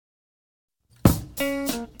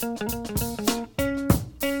Welcome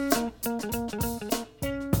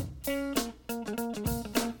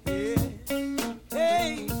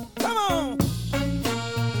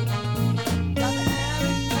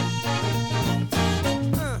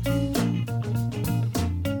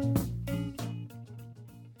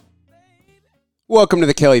to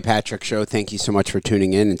the Kelly Patrick Show. Thank you so much for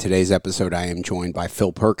tuning in. In today's episode, I am joined by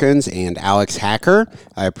Phil Perkins and Alex Hacker.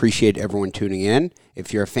 I appreciate everyone tuning in.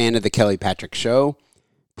 If you're a fan of the Kelly Patrick Show,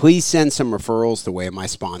 please send some referrals the way of my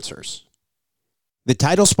sponsors. The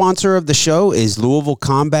title sponsor of the show is Louisville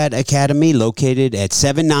Combat Academy, located at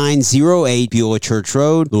 7908 Beulah Church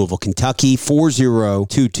Road, Louisville, Kentucky,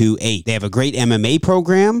 40228. They have a great MMA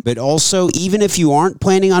program, but also, even if you aren't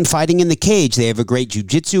planning on fighting in the cage, they have a great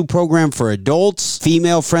jiu-jitsu program for adults,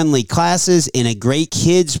 female-friendly classes, and a great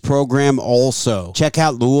kids program also. Check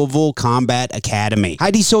out Louisville Combat Academy.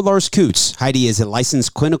 Heidi Solars-Coots. Heidi is a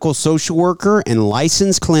licensed clinical social worker and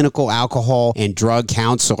licensed clinical alcohol and drug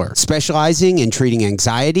counselor, specializing in treating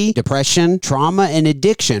anxiety, depression, trauma, and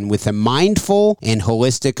addiction with a mindful and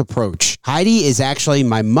holistic approach. Heidi is actually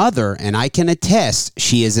my mother, and I can attest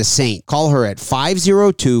she is a saint. Call her at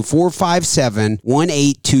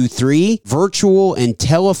 502-457-1823. Virtual and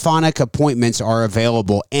telephonic appointments are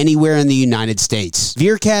available anywhere in the United States.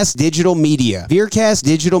 Veercast Digital Media. Veercast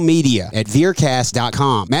Digital Media at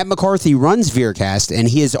veercast.com. Matt McCarthy runs Veercast, and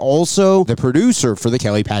he is also the producer for the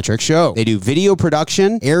Kelly Patrick Show. They do video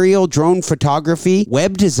production, aerial drone photography,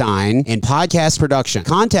 web design, and podcast production.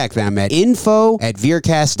 Contact them at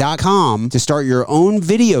info@veercast.com to start your own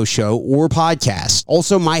video show or podcast.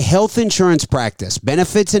 Also, my health insurance practice,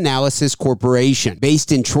 Benefits Analysis Corporation.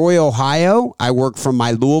 Based in Troy, Ohio, I work from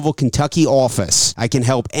my Louisville, Kentucky office. I can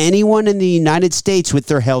help anyone in the United States with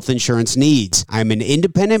their health insurance needs. I'm an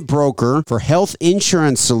independent broker for health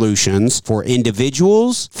insurance solutions for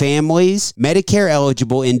individuals, families,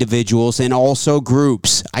 Medicare-eligible individuals, and also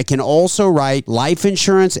groups. I can also write life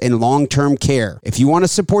insurance and long-term care. If you want to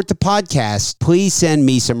support the podcast, please send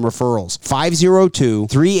me some referrals.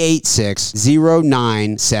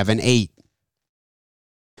 502-386-0978.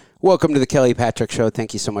 Welcome to the Kelly Patrick Show.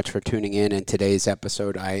 Thank you so much for tuning in. In today's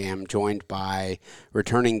episode, I am joined by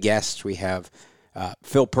returning guests. We have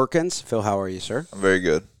Phil Perkins. Phil, how are you, sir? I'm very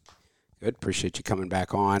good. Good. Appreciate you coming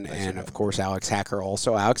back on. And, of course, Alex Hacker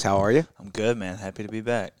also. Alex, how are you? I'm good, man. Happy to be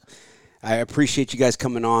back. I appreciate you guys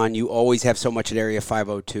coming on. You always have so much at Area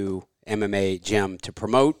 502 MMA Gym to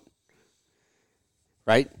promote,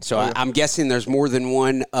 right? So I'm guessing there's more than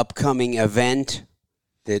one upcoming event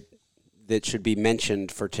that should be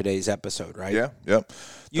mentioned for today's episode, right? Yeah, yep.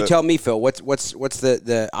 You tell me, Phil. What's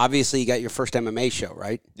the obviously you got your first MMA show,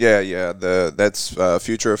 right? Yeah. That's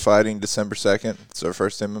Future of Fighting, December 2nd. It's our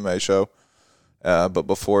first MMA show. But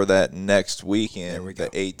before that, next weekend, the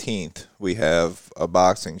 18th, we have a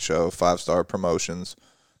boxing show, 5 Star Promotions.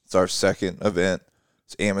 It's our second event.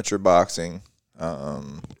 It's amateur boxing.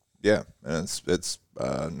 And it's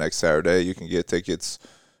next Saturday. You can get tickets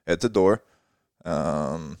at the door.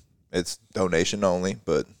 It's donation only,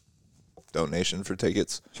 but donation for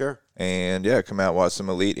tickets. Sure. And, come out, watch some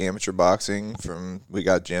elite amateur boxing. We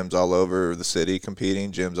got gyms all over the city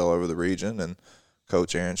competing, gyms all over the region, and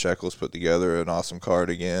Coach Aaron Shekels put together an awesome card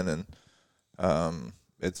again, and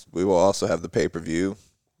we will also have the pay-per-view.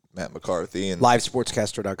 Matt McCarthy and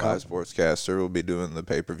LiveSportscaster.com. Live Sportscaster will be doing the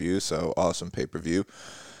pay-per-view, so awesome pay-per-view.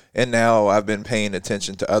 And now I've been paying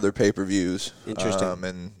attention to other pay-per-views. Interesting.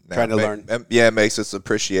 And now trying to learn. It makes us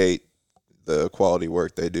appreciate the quality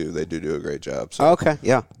work they do. They do a great job. So, okay,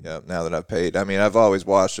 yeah. Yeah, now that I've paid. I mean, I've always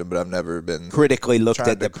watched them, but I've never been critically looked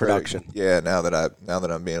at the production. Yeah, now that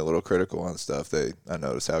I'm being a little critical on stuff, I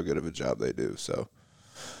notice how good of a job they do. So,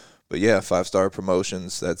 but yeah, 5 Star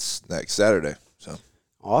Promotions, that's next Saturday. So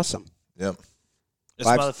awesome. Yep. This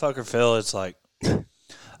motherfucker Phil, it's like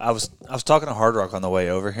I was talking to Hard Rock on the way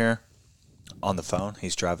over here on the phone.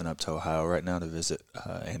 He's driving up to Ohio right now to visit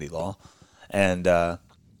Andy Law. And I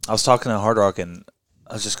was talking to Hard Rock, and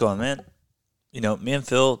I was just going, man, me and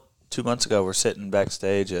Phil 2 months ago were sitting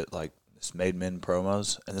backstage at, like, this Made Men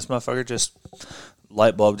promos, and this motherfucker just,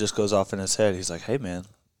 light bulb just goes off in his head. He's like, hey, man,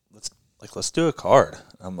 let's do a card.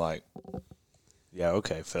 I'm like, yeah,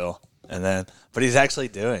 okay, Phil. And then, but he's actually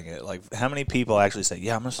doing it. Like, how many people actually say,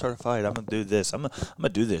 yeah, I'm going to start a fight. I'm going to do this. I'm going to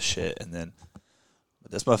do this shit. And then,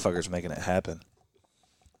 but this motherfucker's making it happen.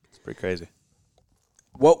 It's pretty crazy.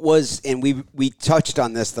 What was, and we touched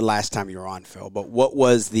on this the last time you were on, Phil, but what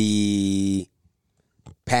was the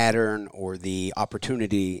pattern or the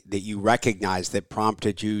opportunity that you recognized that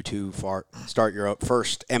prompted you to start your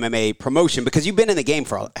first MMA promotion? Because you've been in the game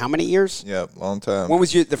for how many years? Yeah, long time. When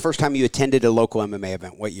was the first time you attended a local MMA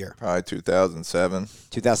event? What year? Probably 2007.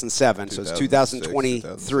 2007. So it's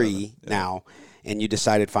 2023 yeah. now, and you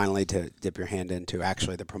decided finally to dip your hand into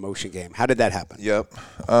actually the promotion game. How did that happen? Yep.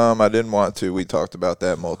 I didn't want to. We talked about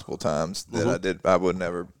that multiple times. That I would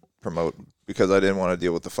never promote because I didn't want to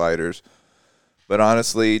deal with the fighters. But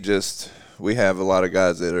honestly, we have a lot of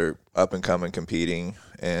guys that are up and coming competing,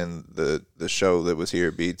 and the show that was here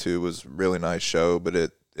at B2 was a really nice show, but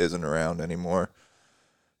it isn't around anymore.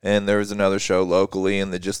 And there was another show locally,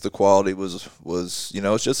 and the quality was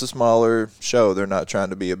it's just a smaller show. They're not trying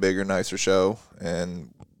to be a bigger, nicer show,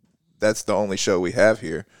 and that's the only show we have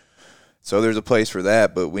here. So there's a place for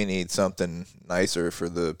that, but we need something nicer for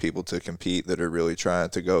the people to compete that are really trying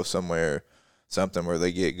to go somewhere. Something where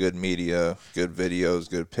they get good media, good videos,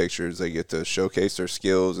 good pictures. They get to showcase their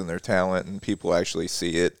skills and their talent, and people actually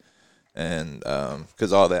see it. And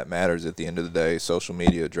because all that matters at the end of the day, social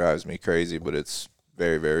media drives me crazy, but it's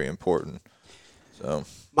very, very important. So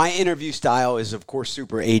my interview style is, of course,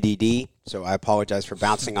 super ADD, so I apologize for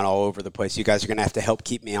bouncing on all over the place. You guys are going to have to help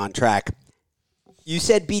keep me on track. You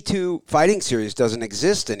said B2 Fighting Series doesn't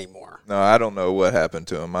exist anymore. No, I don't know what happened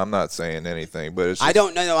to them. I'm not saying anything, but it's just, I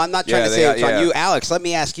don't know. I'm not trying to say it's on you. Alex, let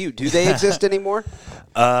me ask you. Do they exist anymore?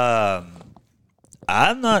 I'm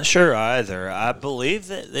not sure either. I believe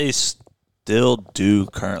that they still do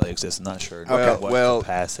currently exist. I'm not sure what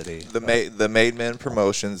capacity. The Made Men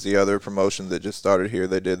Promotions, the other promotion that just started here,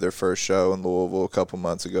 they did their first show in Louisville a couple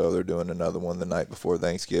months ago. They're doing another one the night before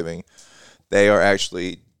Thanksgiving. They are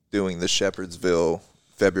actually doing the Shepherdsville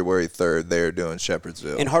February 3rd. They're doing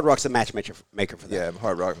Shepherdsville. And Hard Rock's the matchmaker for them. Yeah,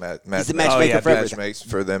 Hard Rock He's the matchmaker for everything. Makes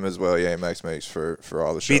for them as well. Yeah, Max makes for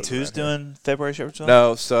all the shows. B2's doing February Shepherdsville?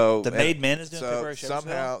 No, so the Made Men is doing February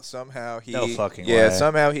Shepherdsville? Somehow he no fucking way.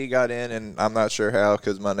 Somehow he got in, and I'm not sure how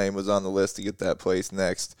because my name was on the list to get that place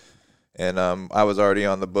next, and I was already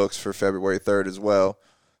on the books for February 3rd as well.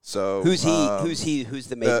 So who's he? Who's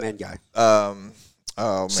the Made Men guy?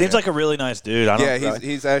 Oh, man. Seems like a really nice dude.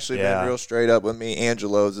 He's actually been real straight up with me.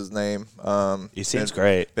 Angelo's his name. He seems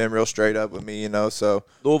great. Been real straight up with me, So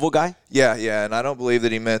Louisville guy? Yeah, and I don't believe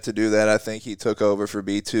that he meant to do that. I think he took over for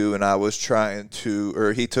B2, and I was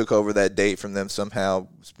he took over that date from them somehow.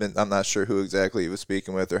 I'm not sure who exactly he was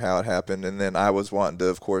speaking with or how it happened, and then I was wanting to,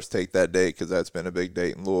 of course, take that date because that's been a big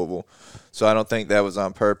date in Louisville. So I don't think that was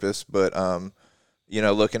on purpose, but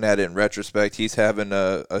looking at it in retrospect, he's having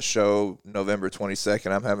a show November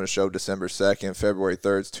 22nd. I'm having a show December 2nd. February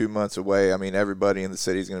 3rd is 2 months away. I mean, everybody in the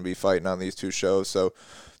city is going to be fighting on these two shows, so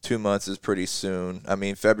 2 months is pretty soon. I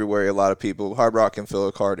mean, February, a lot of people, Hard Rock can fill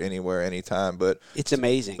a card anywhere, anytime. But it's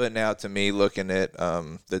amazing. But now, to me, looking at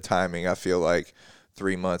the timing, I feel like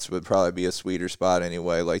 3 months would probably be a sweeter spot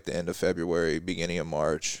anyway, like the end of February, beginning of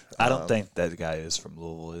March. I don't think that guy is from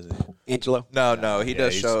Louisville, is he? Angelo? No, he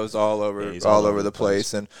does shows all over the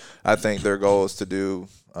place, and I think their goal is to do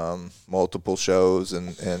multiple shows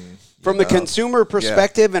and from the consumer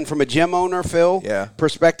perspective and from a gym owner, Phil, Yeah.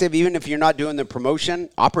 perspective, even if you're not doing the promotion,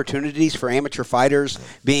 opportunities for amateur fighters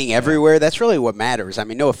being everywhere, that's really what matters. I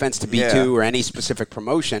mean, no offense to B2 or any specific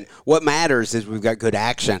promotion. What matters is we've got good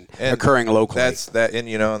action occurring locally.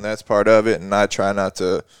 And that's part of it, and I try not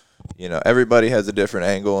to everybody has a different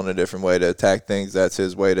angle and a different way to attack things. That's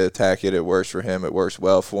his way to attack it. It works for him. It works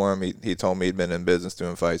well for him. He told me he'd been in business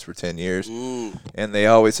doing fights for 10 years. And they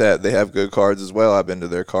have good cards as well. I've been to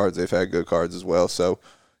their cards. They've had good cards as well. So,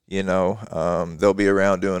 they'll be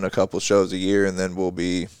around doing a couple shows a year, and then we'll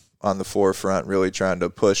be on the forefront really trying to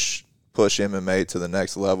push MMA to the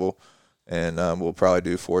next level. And we'll probably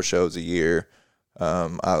do 4 shows a year.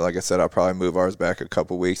 Like I said, I'll probably move ours back a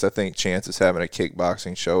couple weeks. I think Chance is having a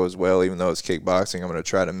kickboxing show as well. Even though it's kickboxing, I'm going to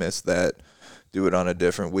try to miss that, do it on a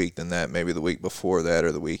different week than that, maybe the week before that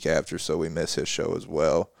or the week after, so we miss his show as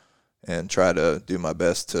well, and try to do my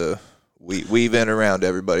best to weave in around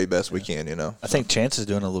everybody best we can, I think Chance is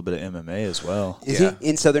doing a little bit of MMA as well. Is he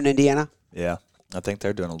in Southern Indiana? Yeah, I think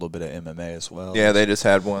they're doing a little bit of MMA as well. Yeah, they just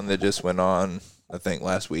had one that just went on, I think,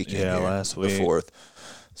 last weekend. Yeah, last week. The 4th.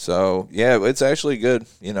 So, yeah, it's actually good.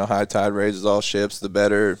 High tide raises all ships. The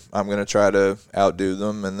better I'm going to try to outdo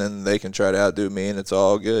them, and then they can try to outdo me, and it's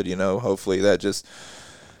all good. Hopefully that just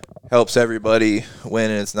helps everybody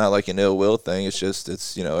win, and it's not like an ill will thing.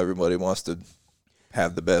 It's everybody wants to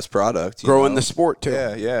have the best product. Growing the sport, too.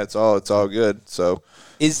 Yeah, it's all good. So,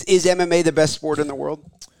 is MMA the best sport in the world?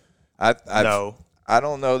 No. I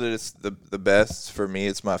don't know that it's the best. For me,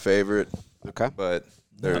 it's my favorite. Okay. But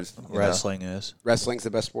there's wrestling is. Wrestling's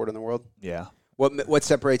the best sport in the world? Yeah. What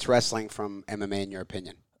separates wrestling from MMA in your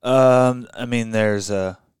opinion? I mean, there's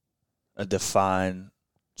a defined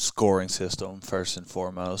scoring system first and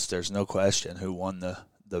foremost. There's no question who won the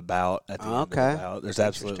bout at the end of the bout. There's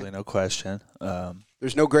absolutely no question.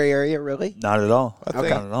 There's no gray area, really? Not at all. I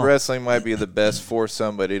think wrestling might be the best for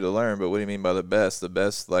somebody to learn, but what do you mean by the best? The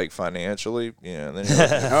best, like, financially? Then you're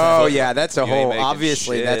like, oh, yeah, that's a whole,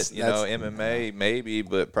 obviously. Shit, that's MMA, maybe,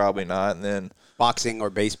 but probably not. And then boxing or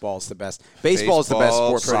baseball is the best. Baseball is the best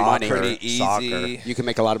sport for money. Pretty easy. Soccer. You can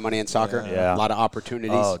make a lot of money in soccer. Yeah. A lot of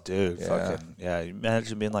opportunities. Oh, dude. Yeah. You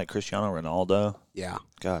imagine being like Cristiano Ronaldo. Yeah.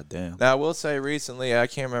 God damn. Now, I will say recently, I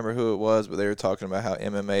can't remember who it was, but they were talking about how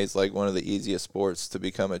MMA is like one of the easiest sports to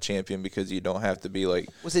become a champion because you don't have to be like.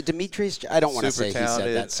 Was it Demetrius? I don't want to say talented.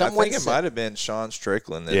 He said that. I think it might have been Sean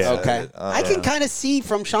Strickland. That Yeah. said Okay. it. I can kind of see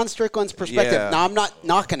from Sean Strickland's perspective. Yeah. Now, I'm not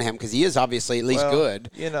knocking him because he is obviously at least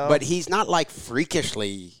good. But he's not like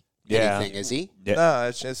freakishly anything, is he? Yeah. No,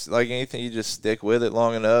 it's just like anything. You just stick with it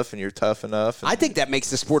long enough, and you're tough enough. I think that makes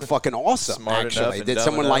the sport fucking awesome. Smart actually, enough and that dumb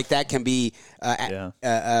someone enough. like that can be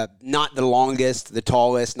not the longest, the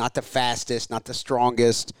tallest, not the fastest, not the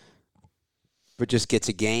strongest, but just gets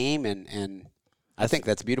a game, and I think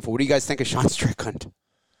that's beautiful. What do you guys think of Sean Strickland?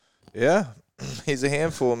 Yeah, he's a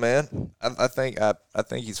handful, man. I think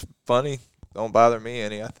he's funny. Don't bother me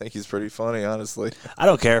any. I think he's pretty funny, honestly. I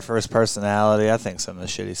don't care for his personality. I think some of the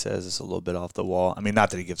shit he says is a little bit off the wall. I mean, not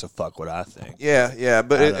that he gives a fuck what I think. Yeah,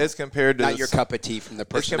 but it's compared to Not your cup of tea from the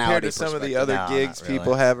personality it's compared to some of the perspective. other gigs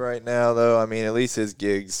people have right now, though. I mean, at least his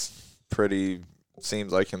gigs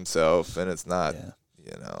seems like himself, and it's not,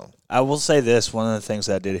 I will say this. One of the things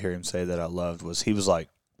that I did hear him say that I loved was he was like,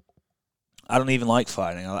 I don't even like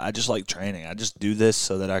fighting. I just like training. I just do this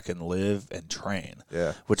so that I can live and train.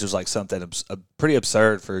 Yeah. Which is like something pretty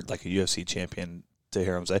absurd for like a UFC champion to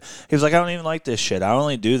hear him say. He was like, I don't even like this shit. I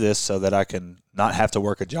only do this so that I can not have to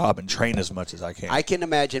work a job and train as much as I can. I can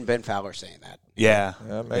imagine Ben Fowler saying that. Yeah.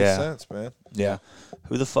 That makes sense, man. Yeah.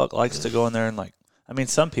 Who the fuck likes to go in there and like, I mean,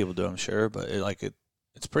 some people do, I'm sure, but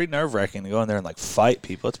it's pretty nerve-wracking to go in there and, like, fight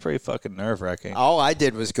people. It's pretty fucking nerve-wracking. All I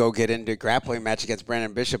did was go get into a grappling match against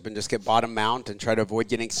Brandon Bishop and just get bottom mount and try to avoid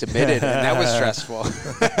getting submitted, and that was stressful.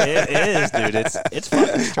 It is, dude. It's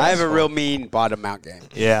fucking stressful. I have a real mean bottom mount game.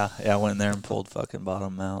 Yeah, I went in there and pulled fucking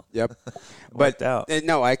bottom mount. Yep. Worked out.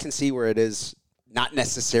 No, I can see where it is not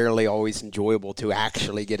necessarily always enjoyable to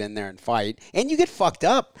actually get in there and fight. And you get fucked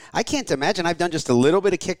up. I can't imagine. I've done just a little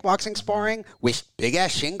bit of kickboxing sparring with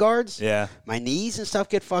big-ass shin guards. Yeah. My knees and stuff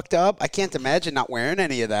get fucked up. I can't imagine not wearing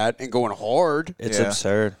any of that and going hard. It's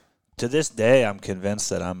absurd. To this day, I'm convinced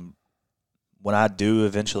that when I do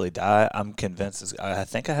eventually die, I'm convinced I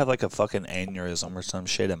think I have like a fucking aneurysm or some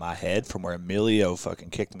shit in my head from where Emilio fucking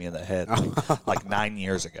kicked me in the head like 9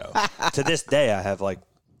 years ago. To this day, I have like,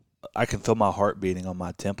 I can feel my heart beating on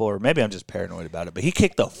my temple, or maybe I'm just paranoid about it. But he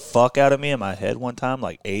kicked the fuck out of me in my head one time,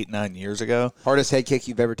 like 8-9 years ago. Hardest head kick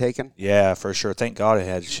you've ever taken? Yeah, for sure. Thank God I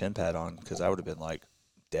had a shin pad on because I would have been like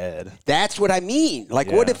dead. That's what I mean.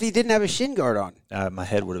 Like, what if he didn't have a shin guard on? My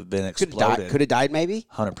head would have been exploded. Could have died, maybe?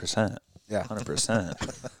 100%. Yeah. 100%.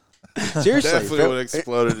 Definitely Seriously. would have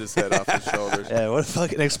exploded his head off his shoulders. Yeah, it would have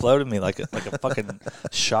fucking exploded me like a fucking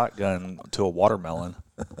shotgun to a watermelon.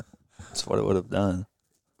 That's what it would have done.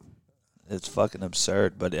 It's fucking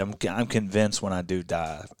absurd, but I'm convinced when I do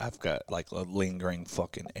die, I've got like a lingering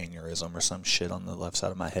fucking aneurysm or some shit on the left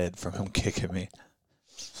side of my head from him kicking me.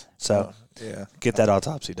 So, get that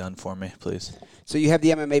autopsy done for me, please. So you have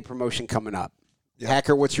the MMA promotion coming up. Yeah.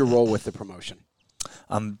 Hacker, what's your role with the promotion?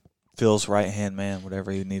 I'm Phil's right-hand man.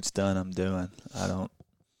 Whatever he needs done, I'm doing. I'm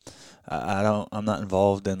not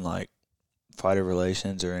involved in like fighter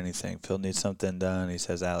relations or anything. Phil needs something done. He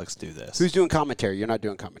says, Alex, do this. Who's doing commentary? You're not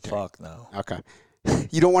doing commentary. Fuck no. Okay.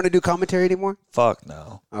 You don't want to do commentary anymore? Fuck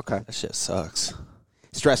no. Okay. That shit sucks.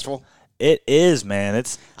 Stressful? It is, man.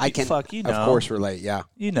 I can, of course, relate, yeah.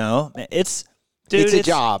 You know, it's a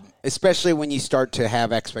job, especially when you start to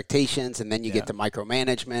have expectations and then you get to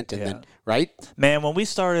micromanagement and then, right? Man, when we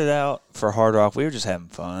started out for Hard Rock, we were just having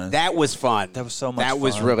fun. That was fun. That was so much fun. That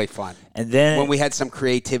was really fun. And then when we had some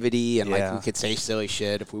creativity and like we could say silly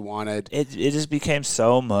shit if we wanted. It just became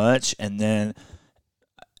so much, and then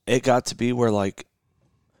it got to be where like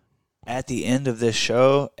at the end of this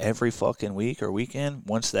show, every fucking week or weekend,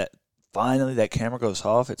 once that finally that camera goes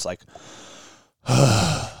off, it's like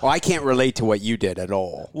well, I can't relate to what you did at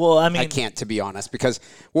all. Well, I mean, I can't, to be honest, because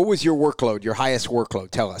what was your workload, your highest workload?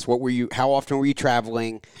 Tell us. How often were you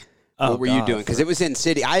traveling? What were you doing? Because it was in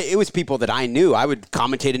city. It was people that I knew. I would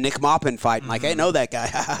commentate a Nick Maupin fight and like, I know that guy.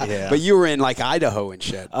 Yeah. But you were in like Idaho and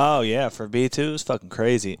shit. Oh yeah, for B2 it was fucking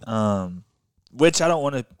crazy. Which I don't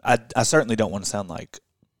want to. I certainly don't want to sound like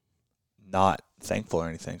not thankful or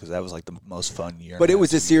anything, because that was like the most fun year. But it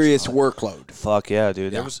was a serious workload. Fuck yeah,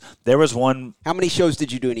 dude. Yeah. There was one. How many shows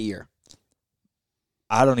did you do in a year?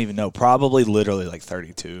 I don't even know. Probably literally like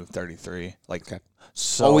 32, 33. Like Okay.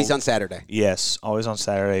 So, Always on Saturday. Yes, always on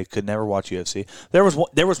Saturday. Could never watch UFC. There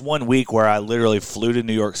was one week where I literally flew to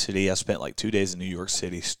New York City. I spent like 2 days in New York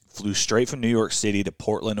City. Flew straight from New York City to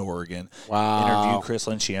Portland, Oregon. Wow. Interviewed Chris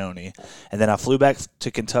Lencioni, and then I flew back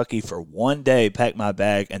to Kentucky for 1 day, packed my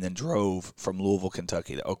bag, and then drove from Louisville,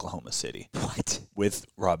 Kentucky to Oklahoma City. What? With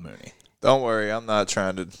Rob Mooney. Don't worry, I'm not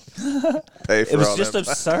trying to pay for It was all just that.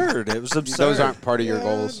 absurd. It was absurd. Those aren't part of your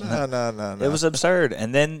goals. No. It was absurd.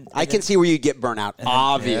 And then I can see where you get burnt out, then,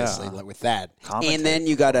 obviously, yeah. with that. Commentating, And then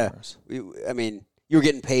you got to, of course. I mean, you were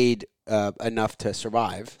getting paid enough to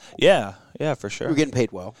survive. Yeah, for You sure. were getting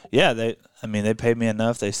paid well. Yeah, they paid me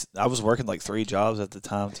enough. I was working like 3 jobs at the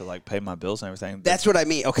time to like pay my bills and everything. That's what I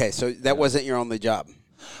mean. Okay, so that wasn't your only job.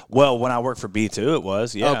 Well, when I worked for B2, it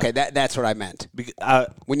was, yeah. Okay, that's what I meant. I,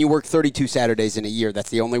 When you work 32 Saturdays in a year,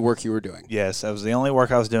 that's the only work you were doing. yes, that was the only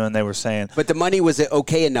work I was doing. They were saying, But the money was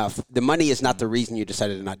okay enough. The money is not the reason you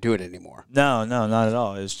decided to not do it anymore. no, not at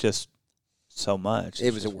all. It was just so much.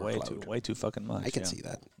 It was a just workload. way too fucking much. I can yeah. see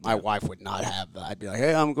that. My wife would not have that. I'd be like,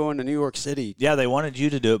 hey, I'm going to New York City. Yeah, they wanted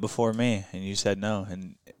you to do it before me, and you said no.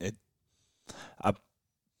 And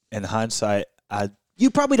in hindsight,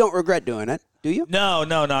 You probably don't regret doing it, do you? no,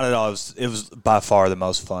 not at all. It was by far the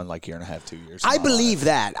most fun, like year and a half, 2 years. of I my believe life.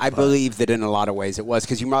 that. I believe that in a lot of ways it was,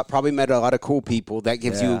 because you probably met a lot of cool people. That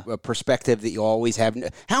gives Yeah. you a perspective that you always have.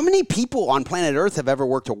 How many people on planet Earth have ever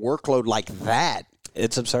worked a workload like that?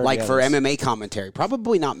 It's absurd. Like yeah, for there's MMA commentary?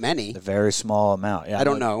 Probably not many. a very small amount. Yeah, I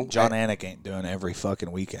don't know. John Anik ain't doing it every fucking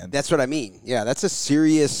weekend. That's what I mean. Yeah, that's a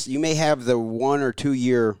serious. You may have the 1 or 2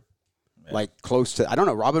 year, like close to. I don't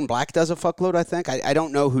know. Robin Black does a fuckload. I think. I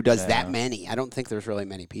don't know who does that many. I don't think there's really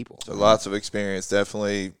many people. So lots of experience,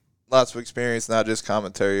 definitely. Lots of experience, not just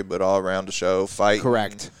commentary, but all around the show, fighting.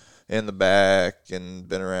 Correct. In the back, and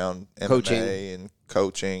been around Coaching. MMA and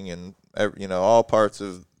coaching, and all parts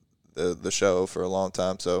of the show for a long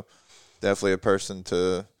time. So definitely a person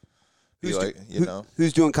to be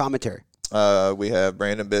Who's doing commentary? We have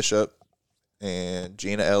Brandon Bishop and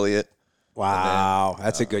Gina Elliott. Wow,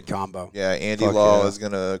 that's a good combo. Yeah, Andy Fuck Law yeah. is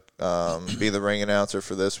going to be the ring announcer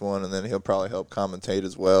for this one, and then he'll probably help commentate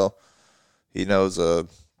as well. He knows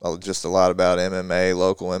just a lot about MMA,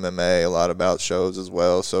 local MMA, a lot about shows as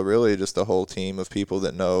well. So really just a whole team of people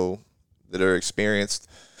that are experienced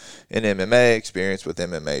in MMA, experienced with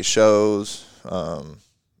MMA shows.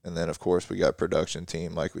 And then, of course, we got production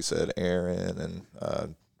team, like we said, Aaron, and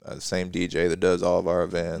the same DJ that does all of our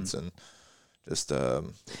events. And just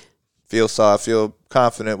feel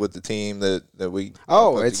confident with the team that we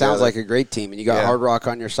Oh, put it sounds together. like a great team, and you got Yeah. Hard Rock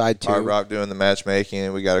on your side too. Hard Rock doing the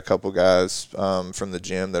matchmaking. We got a couple guys from the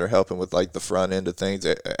gym that are helping with like the front end of things.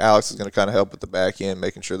 Alex is going to kind of help with the back end,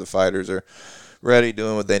 making sure the fighters are ready,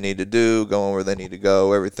 doing what they need to do, going where they need to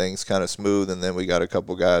go. Everything's kind of smooth, and then we got a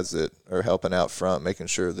couple guys that are helping out front, making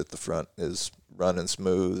sure that the front is running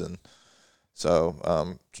smooth. And so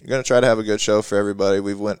you're going to try to have a good show for everybody.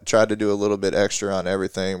 We've tried to do a little bit extra on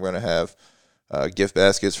everything. We're going to have gift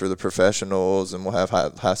baskets for the professionals, and we'll have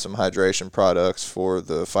some hydration products for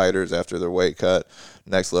the fighters after their weight cut.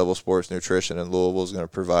 Next Level Sports Nutrition in Louisville is going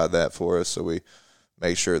to provide that for us, so we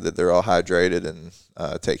make sure that they're all hydrated and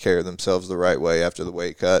take care of themselves the right way after the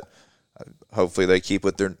weight cut. Hopefully they keep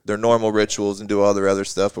with their normal rituals and do all their other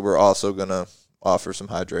stuff, but we're also going to offer some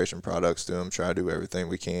hydration products to them, try to do everything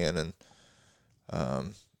we can. And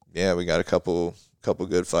we got a couple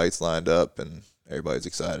good fights lined up, and everybody's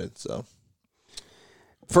excited. So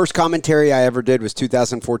First commentary I ever did was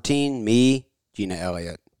 2014. Me, Gina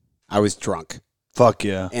Elliott. I was drunk, Fuck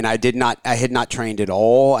yeah. and I had not trained at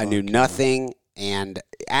all. I knew nothing, and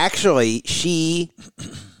actually,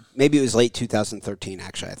 maybe it was late 2013.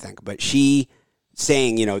 Actually, I think, but she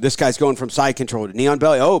saying, this guy's going from side control to knee on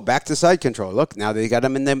belly. Oh, back to side control. Look, now they got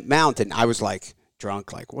him in the mount, and I was like,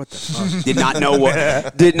 drunk, like what the fuck? did not know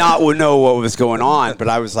what was going on. But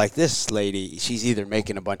I was like, this lady, she's either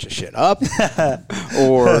making a bunch of shit up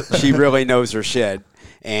or she really knows her shit.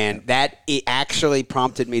 And it actually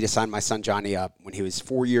prompted me to sign my son Johnny up when he was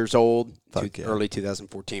 4 years old, early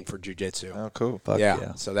 2014 for jiu-jitsu. oh, cool. Fuck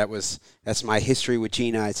Yeah. So that's my history with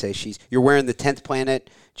Gina. I'd say you're wearing the 10th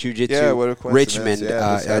Planet Jiu-Jitsu Yeah, what a coincidence. Richmond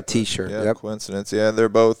this happened. T-shirt. Yeah, Yep. coincidence. Yeah, they're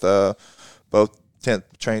both 10th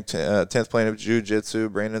Planet of Jiu-Jitsu.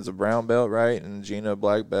 Brandon's a brown belt, right? And Gina a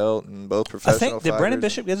black belt, and both professional I think, did fighters. Brandon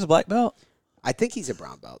Bishop get his black belt? I think he's a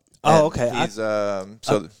brown belt. Oh, okay. He's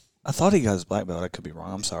I thought he got his black belt. I could be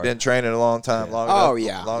wrong. I'm sorry. Been training a long time, long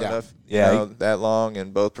enough, that long,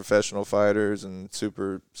 and both professional fighters and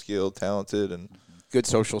super skilled, talented, and good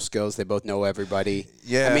social skills. They both know everybody.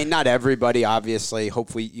 Yeah. I mean, not everybody, obviously.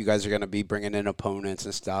 Hopefully you guys are going to be bringing in opponents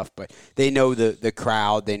and stuff, but they know the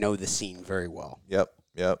crowd. They know the scene very well. Yep.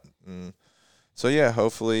 So, yeah,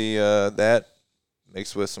 hopefully that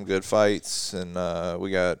mixed with some good fights. And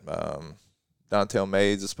we got Dontel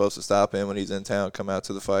Mays is supposed to stop him when he's in town, come out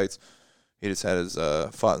to the fights. He just had his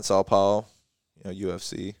fought in Sao Paulo,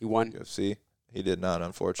 UFC. He won? UFC. He did not,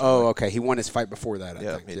 unfortunately. Oh, okay. He won his fight before that, I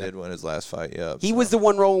think. He did win his last fight, yeah. He was the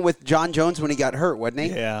one rolling with John Jones when he got hurt, wasn't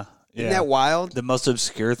he? Yeah. Isn't that wild? The most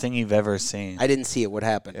obscure thing you've ever seen. I didn't see it. What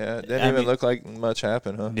happened? Yeah, it didn't even look like much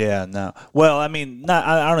happened, huh? Yeah, no. Well, I mean,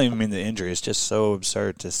 I don't even mean the injury. It's just so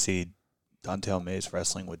absurd to see Dontel Mays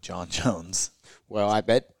wrestling with John Jones. Well, I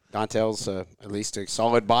bet Dontel's at least a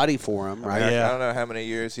solid body for him, right? I don't know how many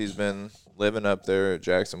years he's been living up there at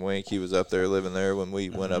Jackson Wink. He was up there living there when we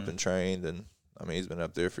went up and trained, and I mean, he's been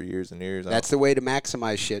up there for years and years. That's the way to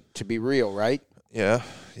maximize shit, to be real, right? Yeah,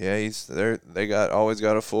 he's there. They always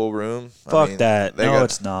got a full room. Fuck that. No,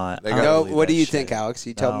 it's not. No, what do you think, Alex?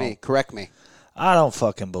 You tell me. Correct me. I don't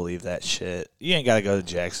fucking believe that shit. You ain't got to go to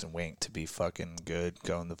Jackson Wink to be fucking good,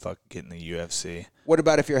 getting the UFC. What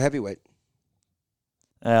about if you're a heavyweight?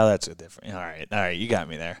 Oh, that's a different. All right. You got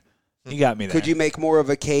me there. Could you make more of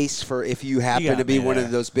a case for if you happen to be one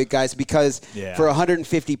of those big guys? Because for a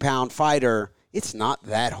 150-pound fighter, it's not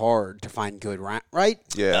that hard to find good, right?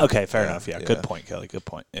 Yeah. Okay, fair enough. Yeah, good point, Kelly. Good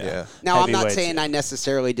point. Yeah. Now, I'm not saying I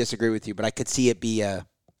necessarily disagree with you, but I could see it be a...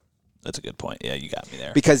 That's a good point. Yeah, you got me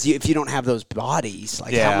there. Because if you don't have those bodies,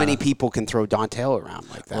 how many people can throw Dontel around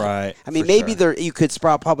like that? Right. I mean, maybe you could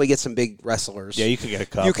probably get some big wrestlers. Yeah, you could get a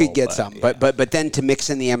couple. You could get some, but then to mix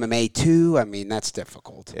in the MMA too, I mean, that's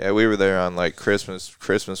difficult. Yeah, we were there on like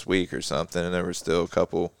Christmas week or something, and there were still a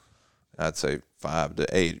couple, I'd say 5 to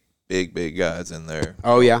 8 big guys in there.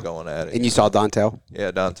 Oh yeah, going at it. And you saw Dontel? Yeah,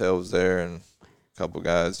 Dontel was there, and a couple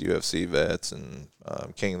guys, UFC vets and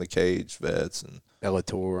King of the Cage vets and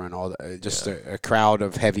Bellator and all that. Just a crowd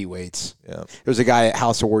of heavyweights. Yeah. There was a guy at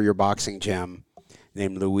House of Warrior Boxing Gym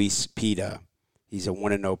named Luis Pita. He's a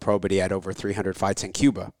 1-0 pro, but he had over 300 fights in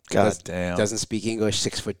Cuba. Damn. Doesn't speak English,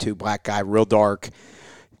 6'2", black guy, real dark,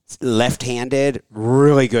 left-handed,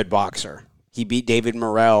 really good boxer. He beat David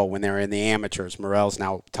Morrell when they were in the amateurs. Morrell's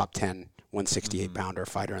now top 10, 168-pounder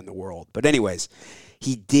fighter in the world. But anyways,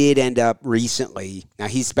 he did end up recently. Now,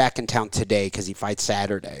 he's back in town today because he fights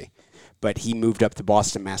Saturday. But he moved up to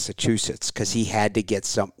Boston, Massachusetts because he had to get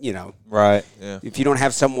some, Right. Yeah. If you don't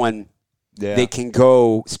have someone that can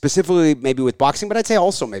go specifically maybe with boxing, but I'd say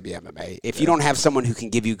also maybe MMA. If you don't have someone who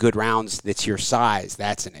can give you good rounds that's your size,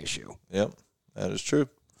 that's an issue. Yep, that is true.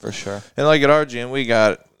 For sure. And like at our gym, we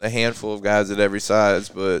got a handful of guys at every size,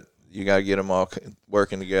 but you got to get them all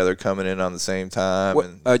working together, coming in on the same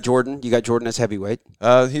time. Jordan, you got Jordan as heavyweight?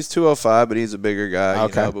 He's 205, but he's a bigger guy.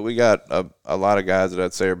 Okay. But we got a lot of guys that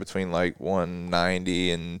I'd say are between like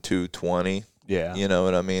 190 and 220. Yeah. You know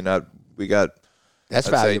what I mean? We got that's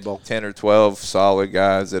valuable. 10 or 12 solid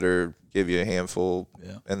guys that give you a handful,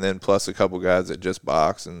 and then plus a couple guys that just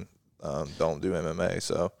box and don't do MMA.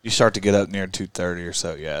 So you start to get up near 230 or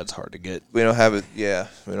so. Yeah, it's hard to get. We don't have it. Yeah,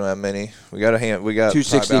 we don't have many. We got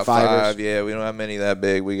 265. Yeah, we don't have many that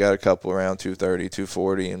big. We got a couple around 230,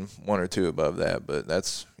 240, and 1 or 2 above that. But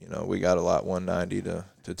that's we got a lot 190 to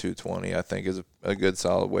 220. I think is a good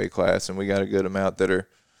solid weight class, and we got a good amount that are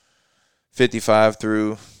 55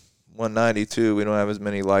 through 192. We don't have as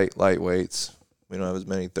many lightweights. We don't have as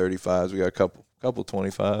many 35s. We got a couple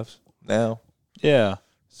 25s now. Yeah.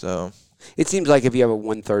 So it seems like if you have a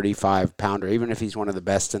 135-pounder, even if he's one of the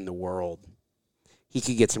best in the world, he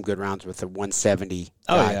could get some good rounds with a 170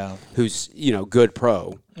 guy who's, good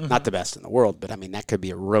pro. Mm-hmm. Not the best in the world, but, I mean, that could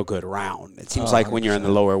be a real good round. It seems like 100%. When you're in the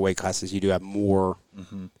lower weight classes, you do have more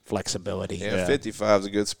flexibility. Yeah, 55 is a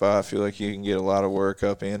good spot. I feel like you can get a lot of work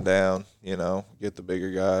up and down, get the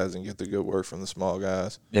bigger guys and get the good work from the small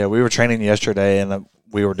guys. Yeah, we were training yesterday, and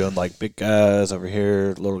we were doing, like, big guys over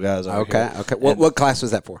here, little guys over here. Okay. What class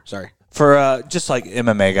was that for? Sorry. For just like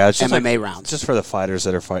MMA guys. Just MMA rounds. Just for the fighters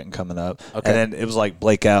that are fighting coming up. Okay. And then it was like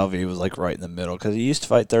Blake Alvey was like right in the middle because he used to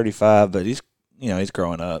fight 35, but he's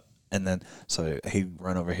growing up. And then so he'd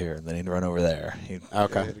run over here and then he'd run over there. He had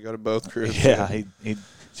to go to both crews. Yeah, he'd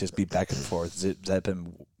just be back and forth,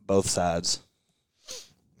 zipping both sides.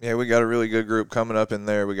 Yeah, we got a really good group coming up in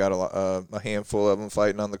there. We got a handful of them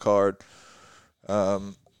fighting on the card.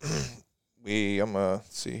 I'm gonna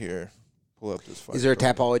see here. Pull up this fight. Is there a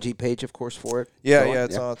Tapology page, of course, for it? Yeah,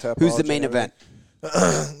 it's on Tapology. Who's the main event?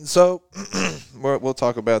 So we'll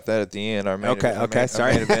talk about that at the end. Our main Sorry. Our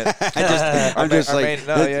main event.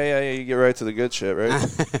 You get right to the good shit, right?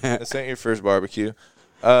 This ain't your first barbecue.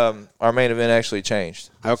 Our main event actually changed.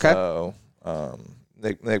 Okay. So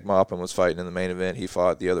Nick Maupin was fighting in the main event. He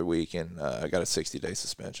fought the other week and got a 60-day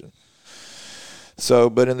suspension.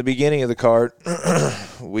 So, but in the beginning of the card,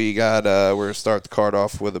 we're going to start the card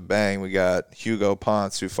off with a bang. We got Hugo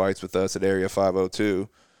Ponce, who fights with us at Area 502.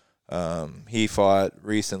 He fought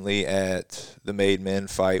recently at the Made Men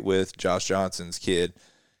fight with Josh Johnson's kid,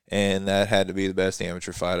 and that had to be the best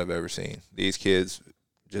amateur fight I've ever seen. These kids,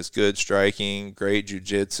 just good striking, great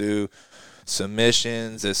jiu-jitsu,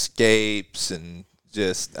 submissions, escapes, and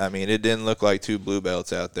just, I mean, it didn't look like two blue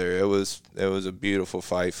belts out there. It was a beautiful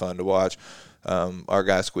fight, fun to watch. Our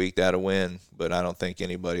guy squeaked out a win, but I don't think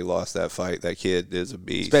anybody lost that fight. That kid is a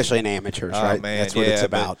beast. Especially in amateurs, right? Man, that's what it's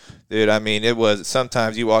about. But, dude, I mean, it was,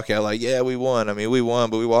 sometimes you walk out like, yeah, we won. I mean, we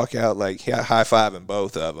won, but we walk out like high-fiving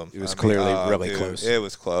both of them. It was clearly really close. It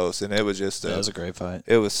was close, and it was just that was a great fight.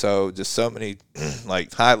 It was so many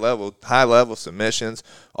like high-level submissions,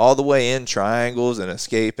 all the way in triangles and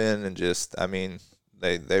escaping, and just, I mean,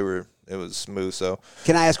 they were – it was smooth. So,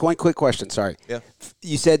 can I ask one quick question? Sorry. Yeah.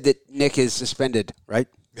 You said that Nick is suspended, right?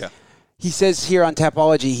 Yeah. He says here on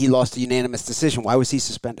Tapology he lost a unanimous decision. Why was he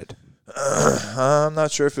suspended? I'm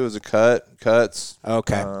not sure if it was a cuts.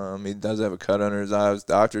 Okay. He does have a cut under his eye. It was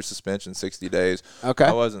doctor suspension, 60 days. Okay.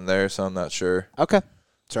 I wasn't there, so I'm not sure. Okay.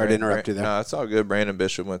 Sorry to interrupt you there. No, it's all good. Brandon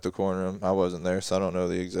Bishop went to corner him. I wasn't there, so I don't know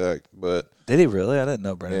the exact. But did he really? I didn't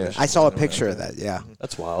know Brandon Bishop. I saw a picture of that. Yeah.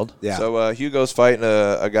 That's wild. Yeah. So Hugo's fighting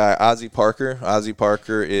a guy, Ozzie Parker. Ozzie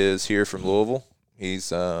Parker is here from Louisville.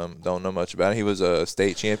 He's don't know much about him. He was a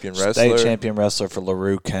state champion wrestler. State champion wrestler for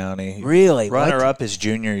LaRue County. Really? Runner up his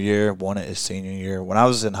junior year, won it his senior year. When I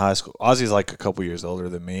was in high school, Ozzie's like a couple years older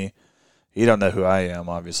than me. He don't know who I am,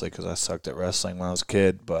 obviously, because I sucked at wrestling when I was a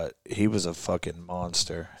kid, but he was a fucking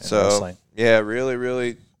monster in wrestling. Yeah, really,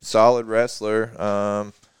 really solid wrestler.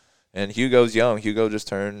 And Hugo's young.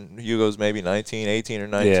 Hugo's maybe 18 or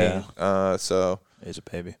 19. Yeah. So he's a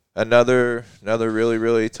baby. Another really,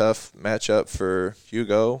 really tough matchup for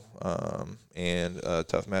Hugo, and a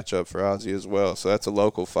tough matchup for Ozzie as well. So that's a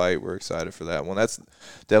local fight. We're excited for that one. That's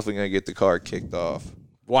definitely going to get the card kicked off.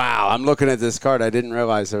 Wow, I'm looking at this card. I didn't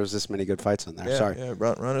realize there was this many good fights on there. Yeah, Sorry. Yeah,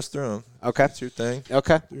 run us through them. Okay. That's your thing.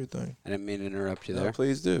 Okay. Do your thing. I didn't mean to interrupt you there. No,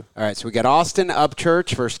 please do. All right, so we got Austin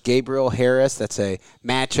Upchurch versus Gabriel Harris. That's a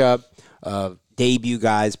matchup of debut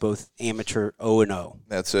guys, both amateur 0-0.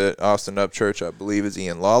 That's it. Austin Upchurch, I believe, is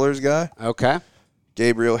Ian Lawler's guy. Okay.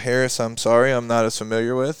 Gabriel Harris, I'm sorry, I'm not as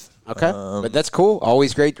familiar with. Okay, but that's cool.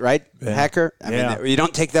 Always great, right, Hacker? I mean, you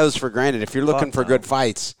don't take those for granted. If you're looking for good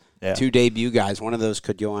fights, two debut guys, one of those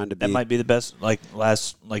could go on to be. That might be the best, like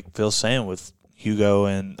Phil's saying, with Hugo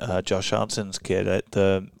and Josh Johnson's kid at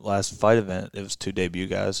the last fight event. It was two debut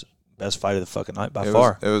guys. Best fight of the fucking night by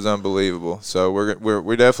far. It was unbelievable. So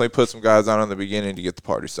we definitely put some guys on in the beginning to get the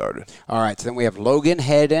party started. All right, so then we have Logan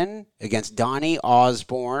Hedden against Donnie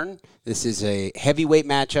Osborne. This is a heavyweight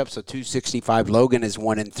matchup, so 265. Logan is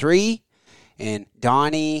 1-3, and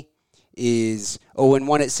Donnie is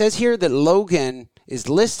 0-1. It says here that Logan is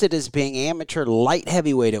listed as being amateur light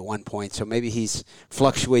heavyweight at one point, so maybe he's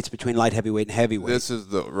fluctuates between light heavyweight and heavyweight. This is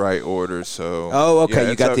the right order, so. Oh, okay,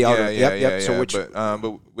 you got the order. Yep. So which?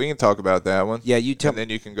 But we can talk about that one. Yeah, you tell me. And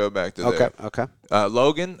then you can go back to there. Okay.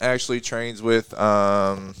 Logan actually trains with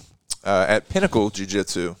at Pinnacle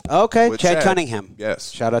Jiu-Jitsu. Okay, with Chad Cunningham.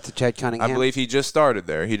 Yes. Shout out to Chad Cunningham. I believe he just started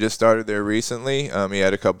there. He started there recently. He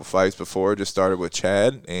had a couple fights before. Just started with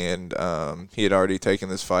Chad, and he had already taken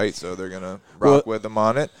this fight, so they're going to rock with him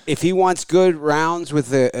on it. If he wants good rounds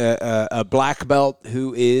with a black belt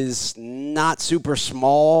who is not super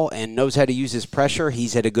small and knows how to use his pressure,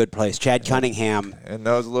 he's at a good place. Chad Cunningham. And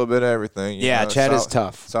knows a little bit of everything. Yeah, Chad is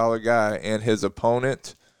tough. Solid guy. And his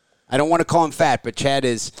opponent. I don't want to call him fat, but Chad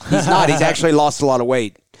he's not. He's actually lost a lot of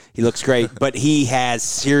weight. He looks great, but he has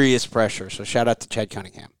serious pressure. So shout out to Chad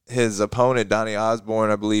Cunningham. His opponent, Donnie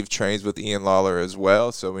Osborne, I believe, trains with Ian Lawler as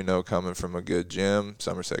well. So we know coming from a good gym,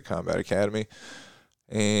 Somerset Combat Academy.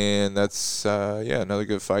 And that's, another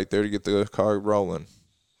good fight there to get the card rolling.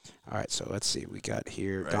 All right, so let's see. We got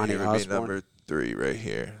here Right Donnie here would be Osborne. number 3 right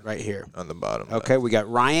here. Right here. On the bottom. Okay, we got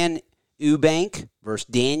Ryan Eubank versus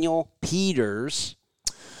Daniel Peters.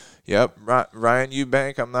 Yep, Ryan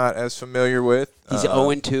Eubank I'm not as familiar with. He's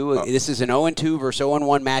 0-2. This is an 0-2 versus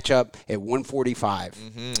 0-1 matchup at 145.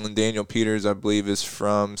 Mm-hmm. And Daniel Peters, I believe, is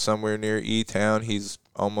from somewhere near E-Town. He's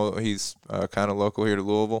kind of local here to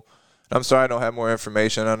Louisville. I'm sorry I don't have more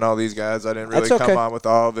information on all these guys. I didn't really That's okay. come on with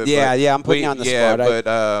all of it. Yeah, I'm putting you on the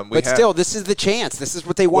spot. But still, this is the chance. This is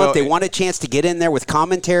what they want. They want a chance to get in there with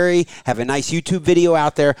commentary, have a nice YouTube video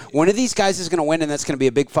out there. One of these guys is going to win, and that's going to be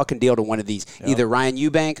a big fucking deal to one of these, either Ryan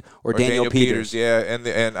Eubank or Daniel Peters. Yeah,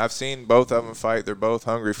 and I've seen both of them fight. They're both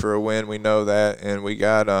hungry for a win. We know that, and we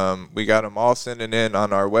got them all sending in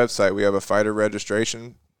on our website. We have a fighter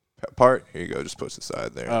registration part. Here you go. Just push the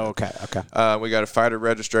side there. Oh, okay. We got a fighter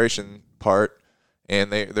registration part,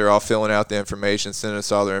 and they're all filling out the information, sending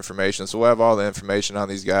us all their information. So we'll have all the information on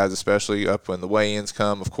these guys, especially up when the weigh-ins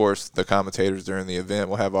come. Of course, the commentators during the event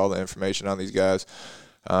will have all the information on these guys.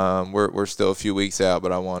 We're still a few weeks out,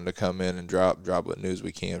 but I wanted to come in and drop what news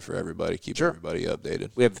we can for everybody, keep everybody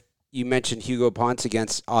updated. You mentioned Hugo Ponce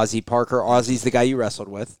against Ozzie Parker. Ozzie's the guy you wrestled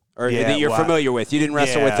with, or that you're familiar with. You didn't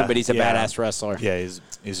wrestle with him, but he's a badass wrestler. Yeah,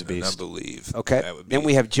 he's a beast. I believe. Okay. Then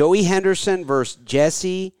we have Joey Henderson versus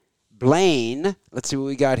Jesse Blaine. Let's see what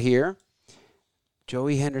we got here.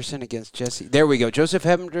 Joey Henderson against Jesse. There we go. Joseph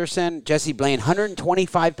Henderson, Jesse Blaine,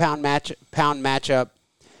 125-pound matchup.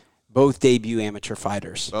 Both debut amateur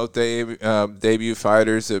fighters. Both debut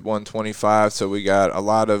fighters at 125. So we got a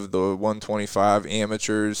lot of the 125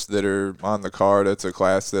 amateurs that are on the card. It's a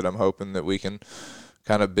class that I'm hoping that we can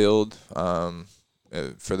kind of build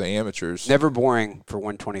for the amateurs. Never boring for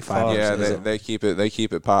 125. Yeah, they keep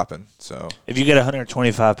it popping. So if you get a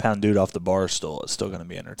 125-pound dude off the bar stool, it's still going to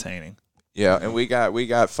be entertaining. Yeah, and we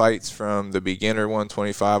got fights from the beginner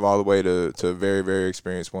 125 all the way to very, very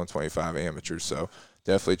experienced 125 amateurs. So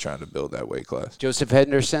definitely trying to build that weight class. Joseph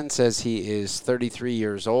Henderson says he is 33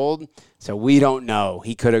 years old, so we don't know.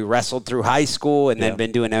 He could have wrestled through high school and then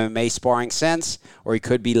been doing MMA sparring since, or he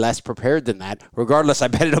could be less prepared than that. Regardless, I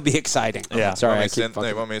bet it'll be exciting. Yeah. Sorry,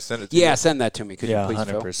 want me to send it to you? Yeah, send that to me. Could you please,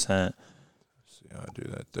 100%. See how I do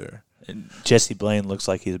that there. And Jesse Blaine looks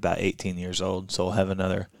like he's about 18 years old, so we'll have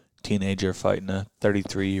another teenager fighting a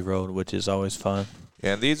 33-year-old, which is always fun.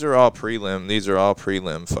 Yeah, and these are all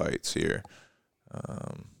prelim fights here.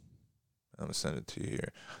 I'm gonna send it to you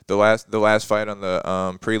here. The last fight on the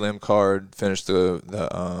prelim card finished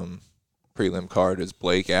the prelim card is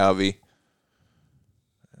Blake Alvey.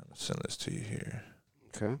 I'm gonna send this to you here.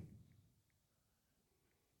 Okay.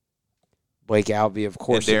 Blake Alvey, of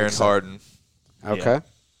course. And Darren Harden. Okay. Yeah.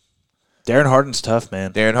 Darren Harden's tough,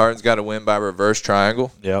 man. Darren Harden's got a win by reverse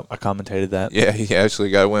triangle. Yep, I commentated that. Yeah, he actually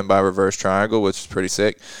got a win by reverse triangle, which is pretty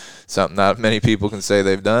sick. Something not many people can say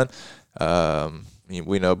they've done.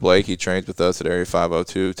 We know Blake. He trains with us at Area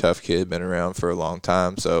 502. Tough kid, been around for a long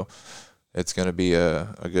time. So it's going to be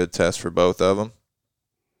a good test for both of them.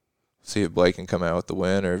 See if Blake can come out with the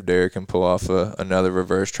win, or if Derek can pull off another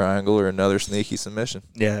reverse triangle or another sneaky submission.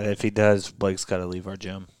 Yeah, if he does, Blake's got to leave our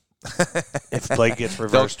gym. If Blake gets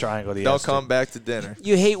reverse triangle, don't come back to dinner.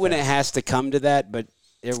 You hate when it has to come to that, but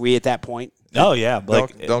are we at that point? Oh, yeah.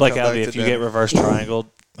 Blake Alvey, if you get reverse triangled,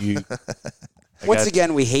 you... Once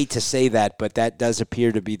again, we hate to say that, but that does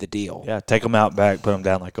appear to be the deal. Yeah, take him out back, put him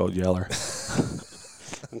down like Old Yeller.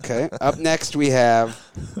 Okay. Up next, we have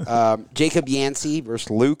Jacob Yancey versus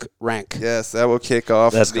Luke Rank. Yes, that will kick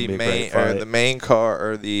off the main card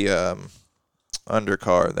or the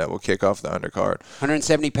undercard. That will kick off the undercard.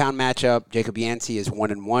 170-pound matchup. Jacob Yancey is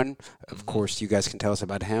 1-1. Of course, you guys can tell us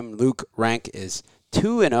about him. Luke Rank is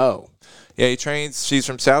 2-0. Yeah, he trains. She's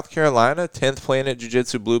from South Carolina, 10th Planet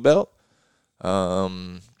Jiu-Jitsu blue belt.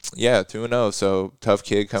 2-0. So tough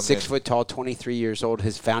kid coming. 6 foot tall, 23 years old.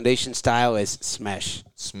 His foundation style is smash.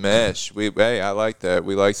 Smash. I like that.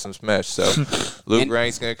 We like some smash. So Luke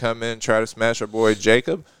Rank's gonna come in and try to smash our boy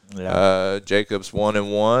Jacob. Yeah. Jacob's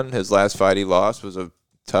 1-1. His last fight he lost was a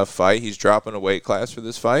tough fight. He's dropping a weight class for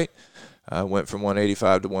this fight. Went from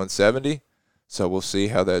 185 to 170. So we'll see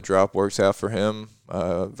how that drop works out for him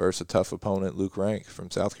versus a tough opponent, Luke Rank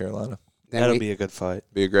from South Carolina. That'll be a good fight.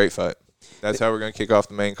 Be a great fight. That's how we're going to kick off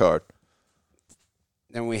the main card.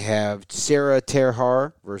 Then we have Sarah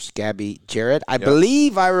Terhar versus Gabby Jarrett. I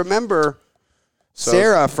believe I remember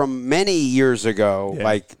Sarah from many years ago,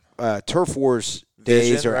 like Turf Wars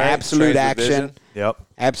days or Absolute Action. Yep.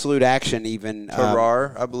 Absolute Action even.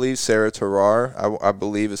 Terrar, I believe. Sarah Terrar, I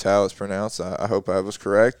believe is how it's pronounced. I hope I was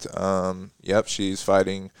correct. She's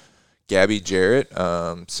fighting Gabby Jarrett.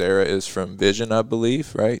 Sarah is from Vision, I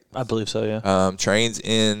believe, right? I believe so, yeah. Trains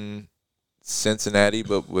in Cincinnati,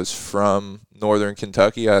 but was from Northern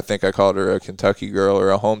Kentucky. I think I called her a Kentucky girl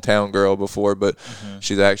or a hometown girl before, but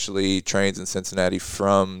she's actually trains in Cincinnati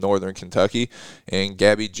from Northern Kentucky. And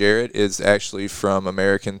Gabby Jarrett is actually from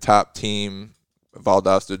American Top Team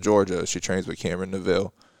Valdosta, Georgia. She trains with Cameron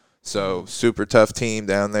Neville. So super tough team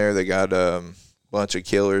down there. They got a bunch of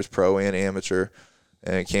killers, pro and amateur.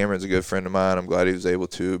 And Cameron's a good friend of mine. I'm glad he was able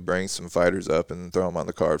to bring some fighters up and throw them on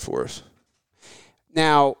the card for us.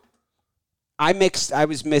 Now, I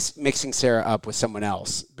was mixing Sarah up with someone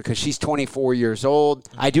else because she's 24 years old.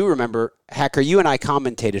 I do remember, Hacker, you and I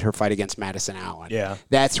commentated her fight against Madison Allen. Yeah.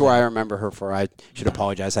 That's where I remember her for. I should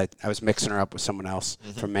apologize. I was mixing her up with someone else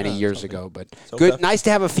from many years ago. But good, nice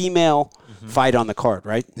to have a female fight on the card,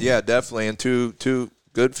 right? Yeah, definitely. And two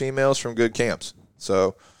good females from good camps.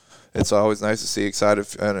 So it's always nice to see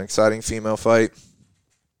an exciting female fight.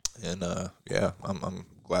 And, I'm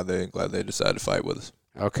glad they decided to fight with us.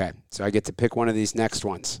 Okay, so I get to pick one of these next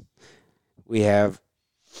ones. We have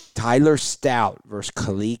Tyler Stout versus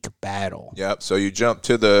Khalik Battle. Yep. So you jump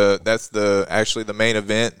to the main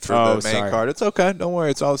event for the main card. It's okay. Don't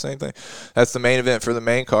worry. It's all the same thing. That's the main event for the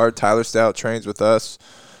main card. Tyler Stout trains with us.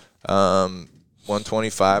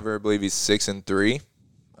 125er. I believe he's 6-3.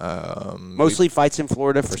 Mostly fights in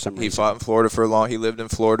Florida for some reason. He fought in Florida for a long. He lived in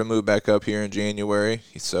Florida, moved back up here in January.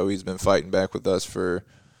 So he's been fighting back with us for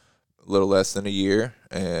a little less than a year,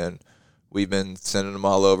 and we've been sending him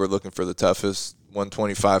all over looking for the toughest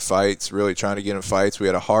 125 fights, really trying to get him fights. We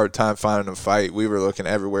had a hard time finding him a fight. We were looking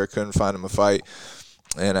everywhere, couldn't find him a fight.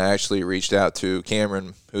 And I actually reached out to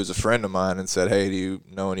Cameron, who's a friend of mine, and said, hey, do you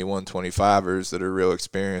know any 125ers that are real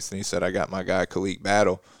experienced? And he said, I got my guy Khalik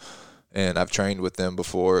Battle, and I've trained with them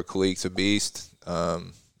before. Khalik's a beast.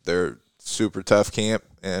 They're super tough camp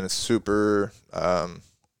and a super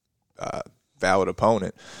valid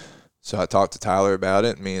opponent. So I talked to Tyler about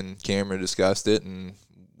it. Me and Cameron discussed it, and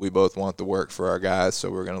we both want the work for our guys, so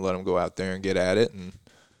we're going to let them go out there and get at it, and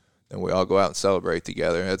then we all go out and celebrate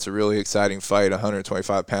together. It's a really exciting fight,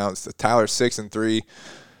 125 pounds. Tyler's 6-3.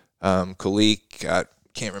 Khalik, I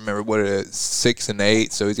can't remember what it is,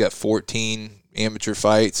 6-8, so he's got 14 amateur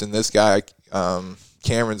fights, and this guy,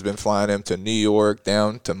 Cameron's been flying him to New York,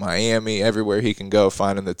 down to Miami, everywhere he can go,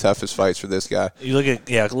 finding the toughest fights for this guy. You look at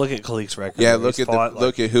Khalik's record. Yeah, look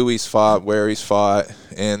at who he's fought, where he's fought,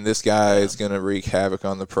 and this guy is going to wreak havoc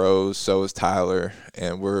on the pros. So is Tyler,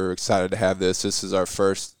 and we're excited to have this. This is our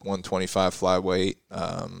first 125 flyweight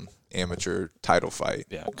amateur title fight.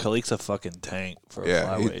 Yeah, Khalik's a fucking tank for a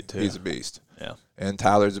flyweight too. He's a beast. Yeah. And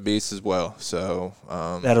Tyler's a beast as well. So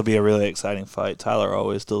that'll be a really exciting fight. Tyler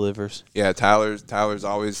always delivers. Yeah, Tyler's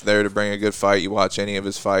always there to bring a good fight. You watch any of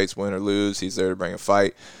his fights, win or lose, he's there to bring a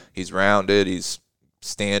fight. He's rounded. He's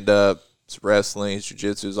stand-up. His wrestling, his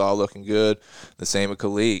jiu-jitsu is all looking good. The same with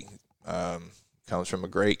Khalik. Comes from a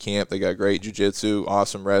great camp. They got great jiu-jitsu,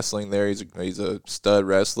 awesome wrestling there. He's a stud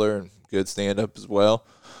wrestler and good stand-up as well.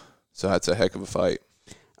 So that's a heck of a fight.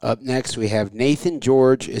 Up next, we have Nathan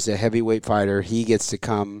George is a heavyweight fighter. He gets to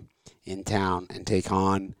come in town and take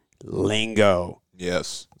on Lingo.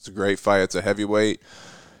 Yes, it's a great fight. It's a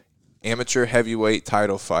amateur heavyweight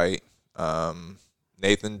title fight.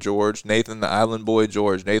 Nathan the Island Boy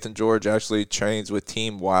George. Nathan George actually trains with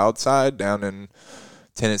Team Wildside down in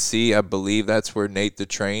Tennessee. I believe that's where Nate the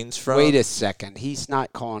trains from. Wait a second. He's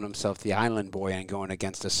not calling himself the Island Boy and going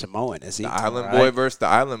against a Samoan, is he? The Island Boy versus the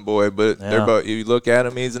Island Boy, but they're both. You look at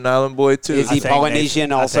him, he's an Island Boy too. Is he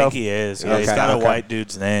Polynesian also? I think he is. Yeah, he's got a white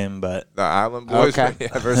dude's name, but the Island Boys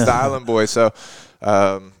versus the Island Boy. So,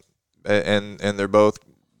 and they're both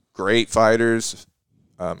great fighters,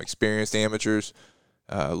 experienced amateurs.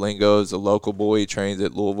 Lingo is a local boy. He trains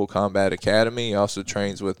at Louisville Combat Academy. He also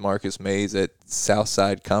trains with Marcus Mays at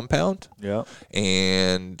Southside Compound. Yeah.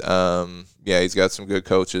 And, he's got some good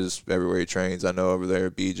coaches everywhere he trains. I know over there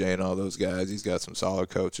at BJ and all those guys. He's got some solid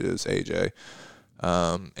coaches, AJ.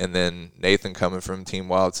 And then Nathan coming from Team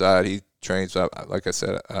Wildside. He trains, like I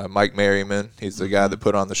said, Mike Merriman. He's the guy that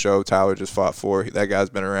put on the show Tyler just fought for. That guy's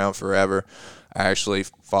been around forever. I actually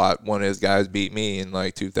fought one of his guys, beat me in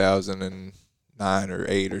like 2009 or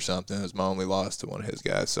 8 or something. It was my only loss to one of his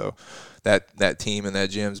guys. So that team and that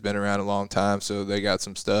gym's been around a long time. So they got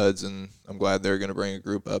some studs, and I'm glad they're going to bring a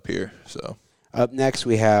group up here. So up next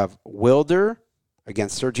we have Wilder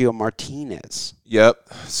against Sergio Martinez. Yep.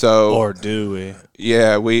 So or do we?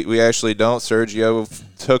 Yeah, we actually don't. Sergio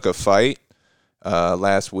took a fight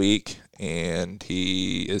last week, and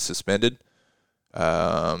he is suspended.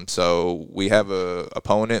 So we have a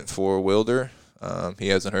opponent for Wilder. He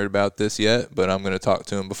hasn't heard about this yet, but I'm going to talk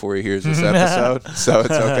to him before he hears this episode, so it's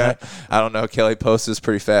okay. I don't know. Kelly posts this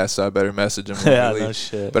pretty fast, so I better message him. No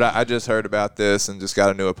shit. But I just heard about this and just got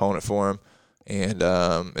a new opponent for him, and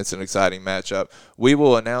it's an exciting matchup. We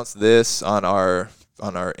will announce this on our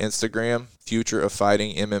Instagram, Future of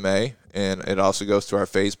Fighting MMA, and it also goes to our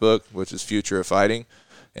Facebook, which is Future of Fighting,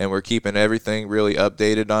 and we're keeping everything really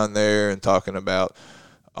updated on there and talking about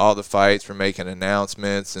all the fights. We're making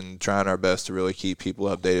announcements and trying our best to really keep people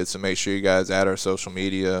updated. So make sure you guys add our social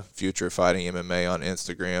media, Future Fighting MMA on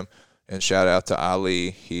Instagram. And shout out to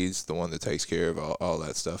Ali. He's the one that takes care of all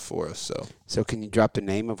that stuff for us. So can you drop the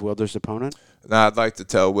name of Wilder's opponent? No, I'd like to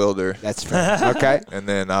tell Wilder. That's fair. Okay. And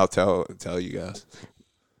then I'll tell you guys.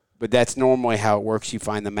 But that's normally how it works. You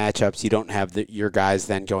find the matchups. You don't have your guys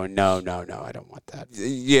then going, no, I don't want that.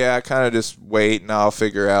 Yeah, I kind of just wait and I'll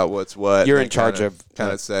figure out what's what. You're in charge of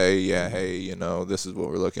kind of say, yeah, hey, this is what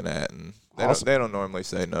we're looking at, and they don't normally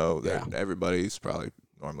say no. Yeah. Everybody's probably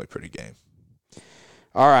normally pretty game.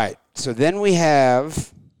 All right, so then we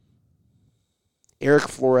have Eric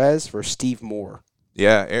Flores versus Steve Moore.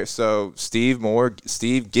 Yeah, so Steve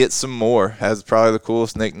Get Some More has probably the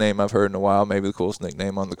coolest nickname I've heard in a while, maybe the coolest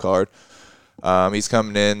nickname on the card. He's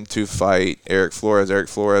coming in to fight Eric Flores. Eric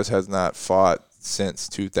Flores has not fought since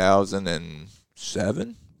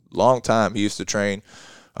 2007. Long time. He used to train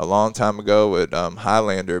a long time ago with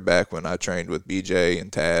Highlander back when I trained with BJ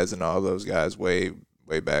and Taz and all those guys way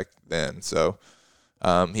back then. So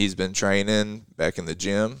he's been training back in the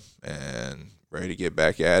gym and ready to get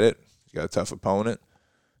back at it. He's got a tough opponent.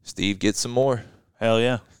 Steve Get Some More. Hell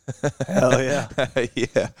yeah. Hell yeah.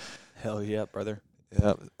 Yeah. Hell yeah, brother.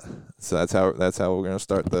 Yep. So that's how we're going to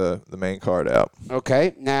start the main card out.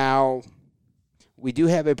 Okay. Now, we do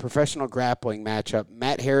have a professional grappling matchup.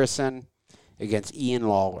 Matt Harrison against Ian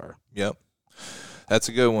Lawler. Yep. That's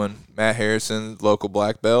a good one. Matt Harrison, local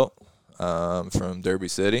black belt from Derby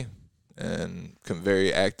City. And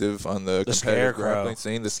very active on the competitive grappling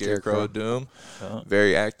scene. The Scarecrow of Doom.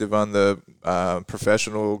 Very active on the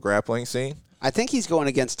professional grappling scene. I think he's going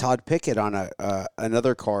against Todd Pickett on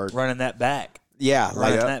another card. Running that back. Yeah.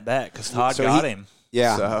 Running that back because Todd got him.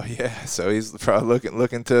 Yeah. So he's probably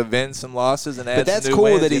looking to avenge some losses and add But that's some new cool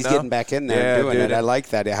wins, that he's getting back in there and doing it. I like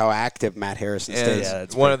that, how active Matt Harrison stays. Yeah,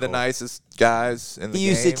 it's one of the nicest guys in the game. He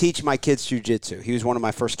used to teach my kids jiu-jitsu. He was one of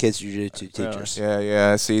my first kids jiu-jitsu teachers.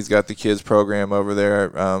 Yeah. I see he's got the kids program over there,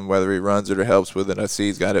 whether he runs it or helps with it. I see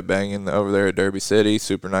he's got it banging over there at Derby City.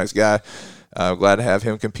 Super nice guy. Glad to have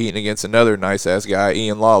him competing against another nice-ass guy,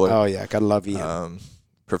 Ian Lawler. Oh, yeah. Gotta love Ian.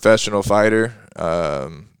 Professional fighter.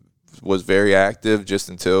 Was very active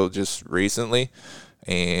until recently,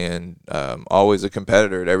 and always a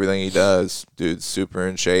competitor at everything he does. Dude's super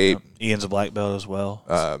in shape. Ian's a black belt as well.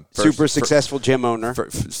 Super successful gym owner.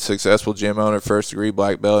 Successful gym owner, first-degree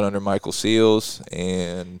black belt under Michael Seals,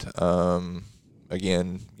 and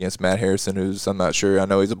again against Matt Harrison, who's I'm not sure. I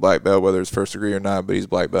know he's a black belt, whether it's first degree or not, but he's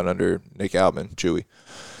black belt under Nick Albin, Chewy.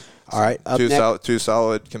 All right, two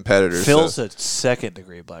solid competitors. Phil's a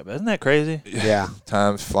second-degree black belt. Isn't that crazy? Yeah.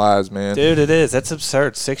 Time flies, man. Dude, it is. That's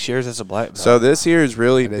absurd. 6 years as a black belt. So this year is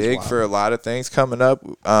really big for a lot of things coming up.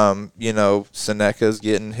 Seneca's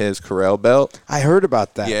getting his Corel belt. I heard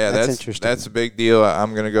about that. Yeah, that's interesting. That's a big deal.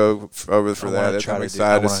 I'm going to go over for that. I'm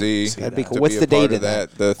excited to see. That'd be cool. What's the date of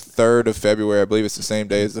that? The 3rd of February. I believe it's the same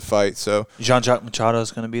day as the fight. So Jean-Jacques Machado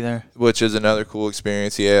is going to be there. Which is another cool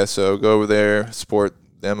experience, yeah. So go over there, support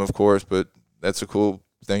them, of course, but that's a cool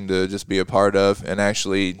thing to just be a part of. And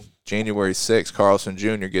actually, January 6th, Carlson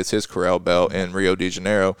Jr. gets his Corel belt in Rio de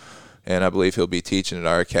Janeiro, and I believe he'll be teaching at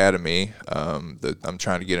our academy. I'm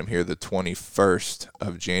trying to get him here the 21st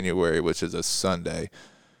of January, which is a Sunday.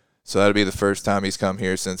 So that'll be the first time he's come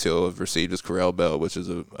here since he'll have received his Corel belt, which is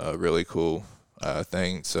a really cool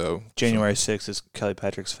thing. So January 6th is Kelly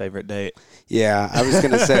Patrick's favorite date. Yeah, I was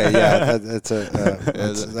going to say,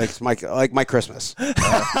 it's like my Christmas.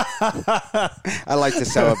 I like to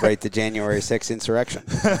celebrate the January 6th insurrection.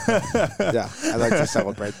 Yeah, I like to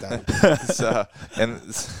celebrate that. So, and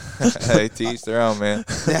hey, to each their own, man.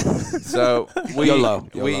 So YOLO.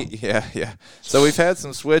 Yeah. So we've had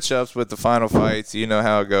some switch ups with the final fights. You know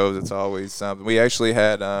how it goes. It's always something. We actually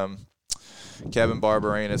had Kevin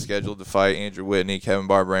Barberena scheduled to fight Andrew Whitney. Kevin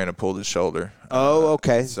Barberena pulled his shoulder. Oh,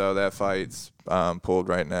 okay. So that fight's pulled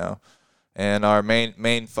right now. And our main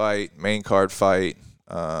card fight,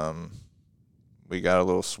 we got a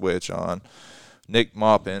little switch on. Nick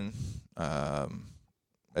Maupin,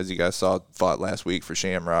 as you guys saw, fought last week for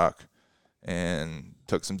Shamrock and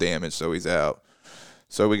took some damage, so he's out.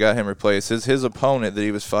 So we got him replaced. His opponent that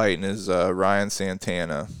he was fighting is Ryan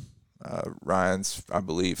Santana. Ryan's, I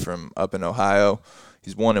believe, from up in Ohio.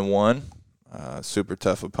 He's 1-1. Super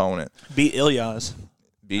tough opponent. Beat Ilyas.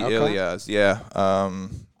 Ilyas, yeah.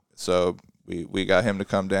 So we got him to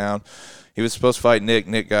come down. He was supposed to fight Nick.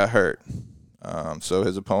 Nick got hurt. So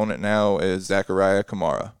his opponent now is Zachariah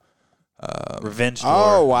Kamara. Revenge tour.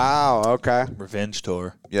 Oh, wow. Okay. Revenge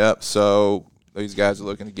tour. Yep. So these guys are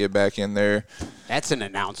looking to get back in there. That's an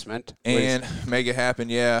announcement. And make it happen,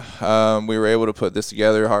 yeah. We were able to put this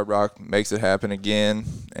together. Hard Rock makes it happen again.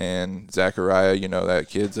 And Zachariah, that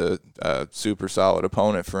kid's a super solid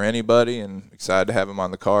opponent for anybody, and excited to have him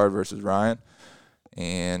on the card versus Ryan.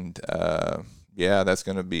 And, that's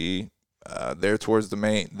going to be there towards the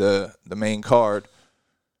main card.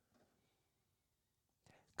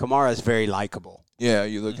 Kamara is very likable. Yeah,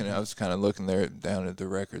 you looking at? I was kind of looking there down at the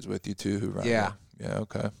records with you too. Ryan. Yeah. Yeah.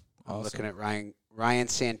 Okay. I'm looking at Ryan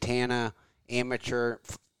Santana, amateur,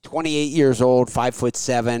 28 years old,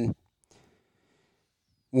 5'7",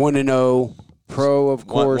 1-0, pro of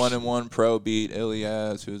course. 1-1 pro beat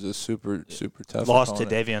Elias, who's a super tough. Lost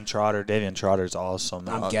opponent. to Davion Trotter. Davion Trotter's awesome.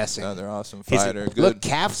 I'm guessing another awesome fighter. Good. Look,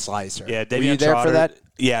 calf slicer. Yeah, Davion Were you there Trotter, for that?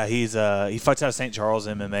 Yeah, he fights out of St. Charles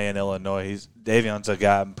MMA in Illinois. Davion's a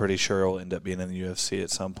guy I'm pretty sure will end up being in the UFC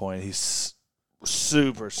at some point. He's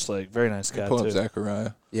super slick, very nice guy Pull too. up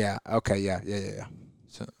Zachariah. Yeah. Okay. Yeah.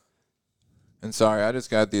 So, and sorry, I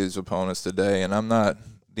just got these opponents today, and I'm not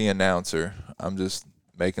the announcer. I'm just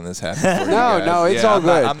making this happen. For you guys. No, it's all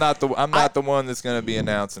good. I'm not the one that's going to be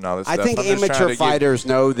announcing all this I stuff. think I'm just trying amateur to fighters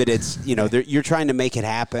know that it's you're trying to make it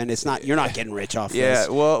happen. It's not you're not getting rich off Yeah, this.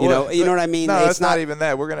 well, you know what I mean. No, it's not even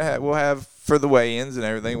that. We'll have for the weigh-ins and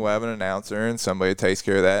everything. We'll have an announcer and somebody takes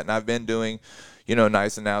care of that. And I've been doing,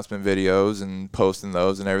 nice announcement videos and posting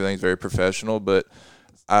those, and everything's very professional. But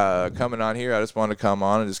coming on here, I just wanted to come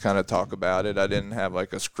on and just kind of talk about it. I didn't have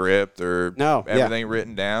like a script or everything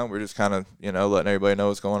written down. We're just kind of letting everybody know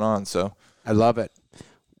what's going on. So I love it.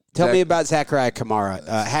 Tell me about Zachariah Kamara.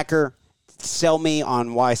 Hacker, sell me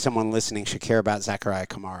on why someone listening should care about Zachariah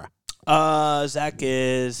Kamara. Zach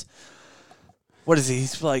is, what is he?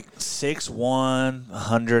 He's like 6'1",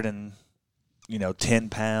 110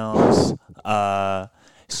 pounds.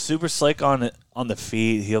 Super slick on the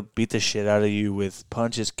feet. He'll beat the shit out of you with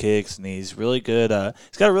punches, kicks, and he's really good.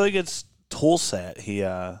 He's got a really good tool set. He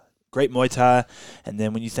great Muay Thai, and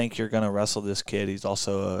then when you think you're gonna wrestle this kid, he's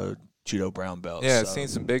also a judo brown belt. Yeah, I've seen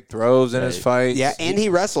some big throws in his fights. Yeah, and he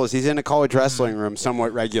wrestles. He's in a college wrestling room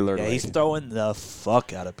somewhat regularly. Yeah, he's throwing the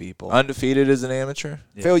fuck out of people. Undefeated as an amateur.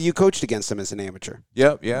 Yeah. Phil, you coached against him as an amateur.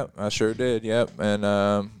 Yep, I sure did. Yep, and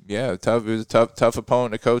tough. He was a tough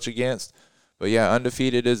opponent to coach against. But yeah,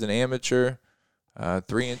 undefeated as an amateur,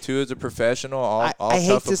 3-2 as a professional. All I hate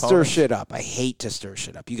tough to stir opponents. shit up. I hate to stir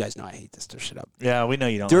shit up. You guys know I hate to stir shit up. Yeah, we know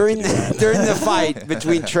you don't. During like to do that. during the fight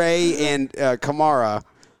between Trey and Kamara,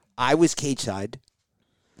 I was cage side,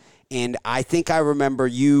 and I think I remember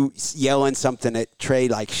you yelling something at Trey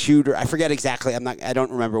like "shooter." I forget exactly. I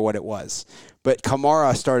don't remember what it was, but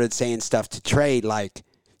Kamara started saying stuff to Trey like,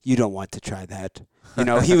 "You don't want to try that."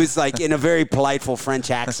 He was like in a very politeful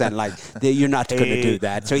French accent, like, you're not going to do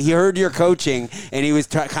that. So he heard your coaching, and he was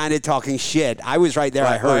kind of talking shit. I was right there.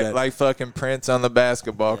 I heard it. Like fucking Prince on the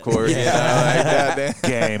basketball court.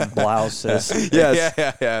 Game blouses.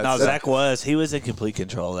 Yes. Yeah. No, Zach he was in complete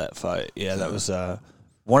control of that fight. Yeah, that was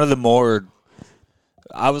one of the more.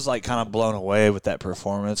 I was like kind of blown away with that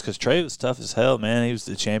performance because Trey was tough as hell, man. He was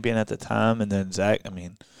the champion at the time, and then Zach. I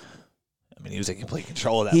mean, he was in complete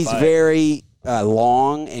control of that. He's fight. very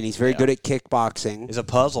long, and he's very good at kickboxing. He's a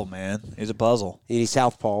puzzle, man. He's a puzzle. And he's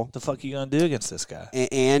southpaw. What the fuck are you gonna do against this guy?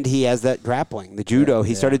 And he has that grappling, the judo.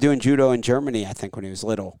 He started doing judo in Germany, I think, when he was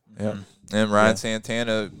little. Yep. And Ryan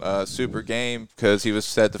Santana, super game because he was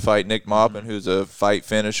set to fight Nick Maupin, who's a fight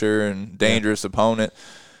finisher and dangerous opponent,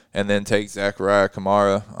 and then take Zachariah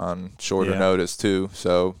Kamara on shorter notice too.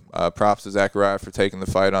 So props to Zachariah for taking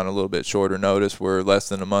the fight on a little bit shorter notice. We're less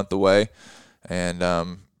than a month away,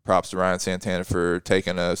 and props to Ryan Santana for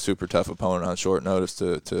taking a super tough opponent on short notice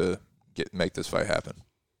to make this fight happen.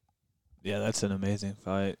 Yeah, that's an amazing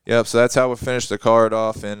fight. Yep, so that's how we finish the card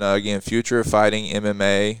off. And, again,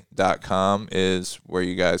 futureoffightingmma.com is where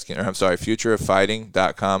you guys can –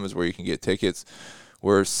 futureoffighting.com is where you can get tickets.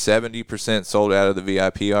 We're 70% sold out of the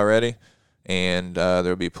VIP already, and there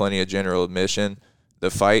will be plenty of general admission. The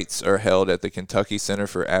fights are held at the Kentucky Center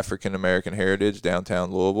for African American Heritage,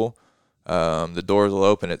 downtown Louisville. The doors will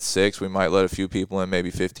open at 6. We might let a few people in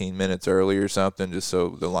maybe 15 minutes early or something just so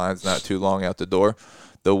the line's not too long out the door.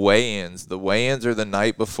 The weigh-ins are the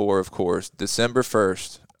night before, of course, December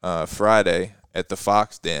 1st, Friday at the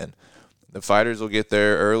Fox Den. The fighters will get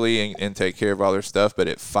there early and take care of all their stuff, but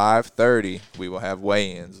at 5:30 we will have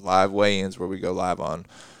live weigh-ins where we go live on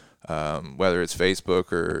whether it's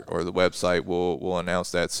Facebook or the website. We'll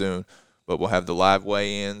announce that soon. But we'll have the live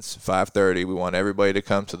weigh-ins, 5:30. We want everybody to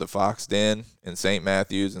come to the Fox Den in St.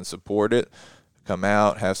 Matthews and support it. Come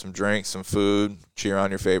out, have some drinks, some food, cheer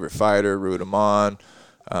on your favorite fighter, root them on.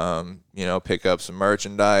 pick up some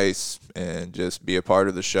merchandise and just be a part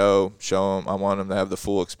of the show. Show them. I want them to have the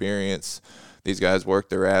full experience. These guys work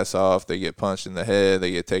their ass off. They get punched in the head.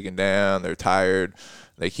 They get taken down. They're tired.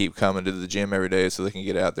 They keep coming to the gym every day so they can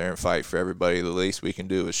get out there and fight for everybody. The least we can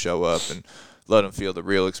do is show up and let them feel the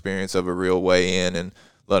real experience of a real weigh-in and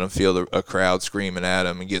let them feel a crowd screaming at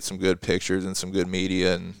them and get some good pictures and some good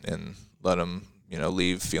media and let them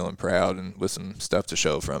leave feeling proud and with some stuff to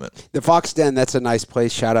show from it. The Fox Den, that's a nice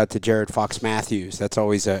place. Shout out to Jared Fox Matthews. That's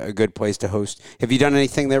always a good place to host. Have you done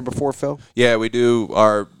anything there before, Phil? Yeah, we do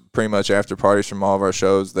our pretty much after parties from all of our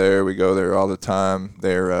shows there. We go there all the time.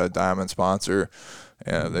 They're a Diamond sponsor.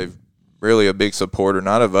 They've really a big supporter,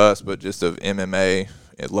 not of us, but just of MMA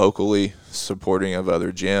locally, supporting of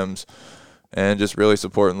other gyms, and just really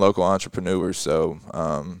supporting local entrepreneurs. So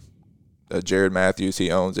Jared Matthews, he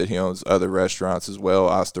owns it. He owns other restaurants as well,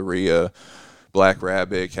 Osteria, Black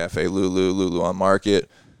Rabbit, Cafe Lulu on Market.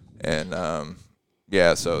 And,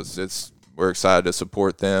 so we're excited to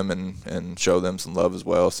support them and show them some love as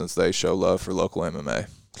well, since they show love for local MMA.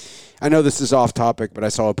 I know this is off topic, but I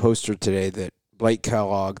saw a poster today that Blake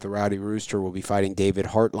Kellogg, the Rowdy Rooster, will be fighting David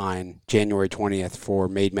Hartline January 20th for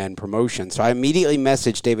Made Men Promotion. So I immediately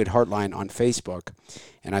messaged David Hartline on Facebook,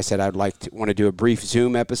 and I said I'd want to do a brief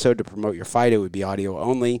Zoom episode to promote your fight. It would be audio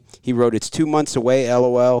only. He wrote, "It's 2 months away,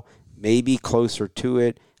 LOL, maybe closer to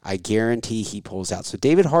it. I guarantee he pulls out." So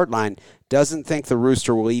David Hartline doesn't think the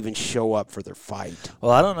Rooster will even show up for their fight.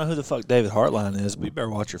 Well, I don't know who the fuck David Hartline is, but you better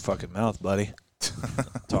watch your fucking mouth, buddy.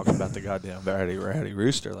 Talking about the goddamn Rowdy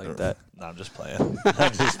Rooster like that. No, I'm just playing.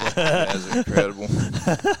 That's incredible.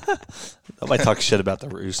 Nobody talks shit about the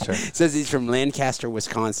Rooster. It says he's from Lancaster,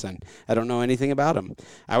 Wisconsin. I don't know anything about him.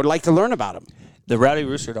 I would like to learn about him. The Rowdy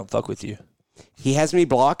Rooster don't fuck with you. He has me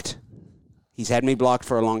blocked. He's had me blocked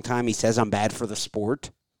for a long time. He says I'm bad for the sport.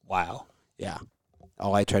 Wow. Yeah.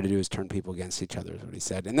 All I try to do is turn people against each other, is what he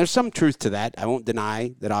said. And there's some truth to that. I won't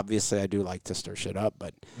deny that obviously I do like to stir shit up,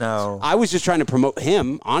 but no. I was just trying to promote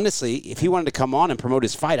him. Honestly, if he wanted to come on and promote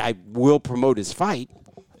his fight, I will promote his fight.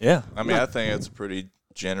 Yeah. I mean, I think it's a pretty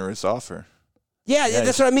generous offer. Yeah,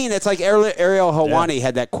 that's what I mean. It's like Ariel Helwani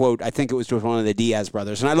had that quote. I think it was with one of the Diaz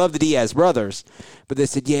brothers. And I love the Diaz brothers. But they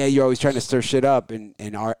said, yeah, you're always trying to stir shit up. And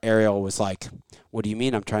our Ariel was like, what do you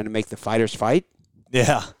mean? I'm trying to make the fighters fight?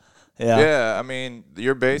 Yeah. Yeah. Yeah, I mean,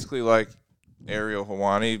 you're basically like Ariel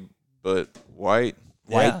Helwani, but white.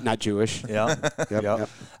 White, not Jewish. Yeah. Yep.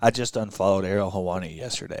 I just unfollowed Ariel Helwani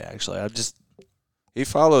yesterday, actually. He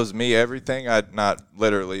follows me, everything. Not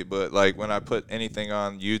literally, but like when I put anything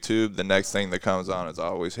on YouTube, the next thing that comes on is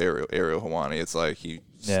always Ariel Helwani. It's like he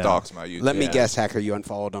stalks my YouTube. Let me guess, Hacker, you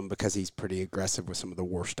unfollowed him because he's pretty aggressive with some of the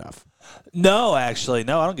war stuff. No, actually,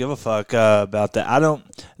 no, I don't give a fuck about that. I don't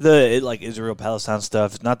like Israel-Palestine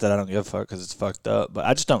stuff. Not that I don't give a fuck because it's fucked up, but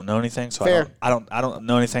I just don't know anything. So Fair. I don't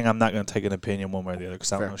know anything. I'm not going to take an opinion one way or the other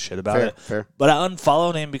because I don't know shit about it. Fair. But I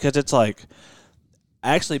unfollowed him because it's like,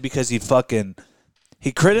 actually, because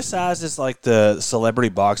he criticizes like the celebrity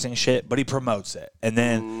boxing shit, but he promotes it. And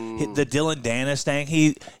then the Dylan Dennis thing,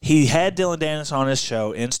 he had Dylan Dennis on his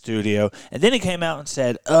show in studio, and then he came out and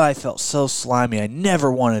said, "Oh, I felt so slimy. I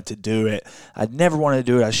never wanted to do it. I never wanted to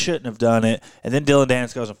do it. I shouldn't have done it." And then Dylan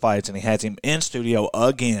Dennis goes and fights, and he has him in studio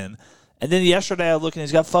again. And then yesterday I look and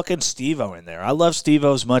he's got fucking Steve-O in there. I love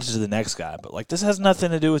Steve-O as much as the next guy, but like this has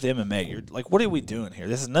nothing to do with MMA. You're like, what are we doing here?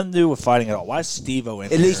 This has nothing to do with fighting at all. Why is Steve-O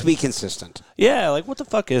in here? At least be consistent. Yeah, like what the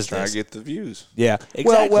fuck is Trying this? to get the views. Yeah,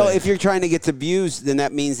 exactly. Well, if you're trying to get the views, then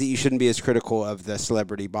that means that you shouldn't be as critical of the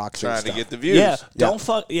celebrity boxing Trying stuff. to get the views.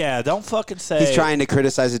 Yeah, don't fucking say. He's trying to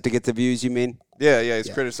criticize it to get the views, you mean? Yeah, he's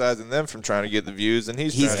criticizing them from trying to get the views, and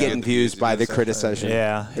he's getting views by the criticism.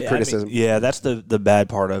 Criticism. That's the bad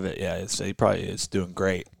part of it. Yeah, he probably is doing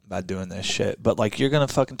great by doing this shit. But like, you're gonna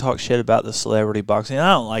fucking talk shit about the celebrity boxing.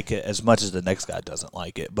 I don't like it as much as the next guy doesn't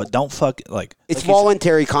like it. But don't It's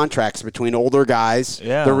voluntary contracts between older guys.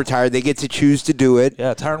 Yeah, they're retired. They get to choose to do it.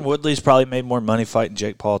 Yeah, Tyron Woodley's probably made more money fighting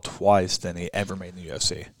Jake Paul twice than he ever made in the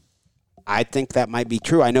UFC. I think that might be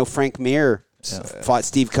true. I know Frank Mir fought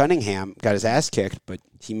Steve Cunningham, got his ass kicked, but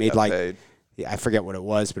he made paid. I forget what it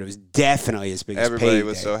was, but it was definitely as big as payday. Everybody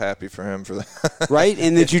was so happy for him for that. Right?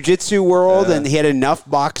 In the jiu-jitsu world, and he had enough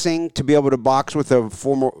boxing to be able to box with a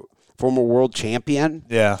former world champion.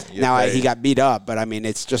 Yeah. Now he got beat up, but I mean,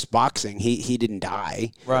 it's just boxing. He didn't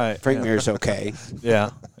die. Right. Frank Mir's okay.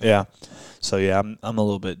 Yeah. So I'm a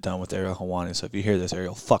little bit done with Ariel Helwani. So if you hear this,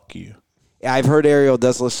 Ariel, fuck you. Yeah, I've heard Ariel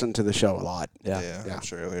does listen to the show a lot. Yeah. I'm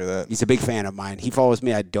sure he'll hear that. He's a big fan of mine. He follows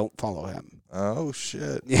me. I don't follow him. Oh,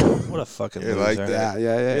 shit. Yeah, What a fucking You're loser. like that.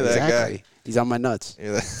 yeah, You're that exactly. guy. He's on my nuts.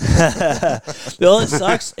 You're that. Well, it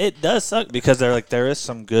sucks. It does suck because there is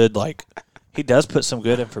some good, like, he does put some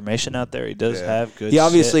good information out there. He does have good He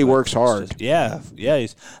obviously shit, works hard.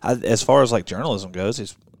 He's as far as like journalism goes,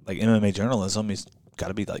 he's like MMA journalism. He's got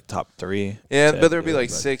to be like top 3. Yeah, but there'll be like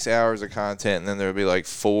 6 hours of content, and then there'll be like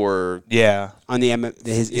 4. Yeah, On the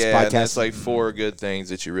his Yeah, podcast. and it's like 4 good things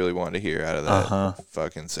that you really want to hear out of that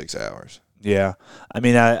fucking 6 hours. yeah. I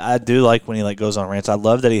mean, I do like when he like goes on rants. I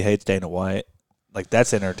love that he hates Dana White. Like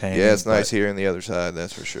that's entertaining. Yeah, it's nice hearing the other side.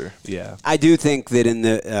 That's for sure. Yeah, I do think that in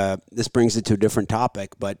the this brings it to a different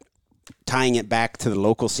topic, but tying it back to the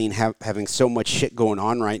local scene, having so much shit going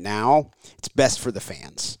on right now, it's best for the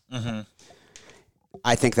fans. Mm-hmm.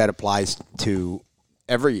 I think that applies to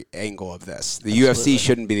every angle of this. The UFC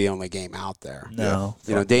shouldn't be the only game out there. No.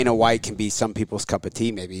 You know, Dana White can be some people's cup of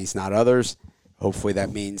tea. Maybe he's not others. Hopefully that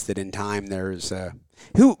means that in time there's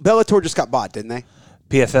Bellator just got bought, didn't they?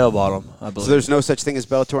 PFL bought him, I believe. So there's no such thing as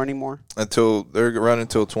Bellator anymore? Until they're running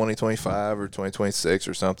until 2025 or 2026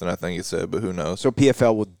 or something, I think it said, but who knows? So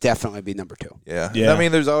PFL will definitely be number 2. Yeah. Yeah. I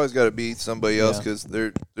mean, there's always got to be somebody else because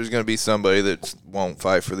there's going to be somebody that won't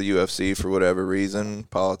fight for the UFC for whatever reason,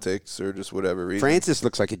 politics or just whatever reason. Francis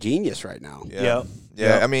looks like a genius right now. Yeah.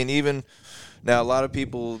 Yeah. I mean, even now, a lot of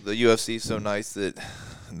people, the UFC is so nice that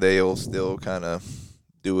they'll still kind of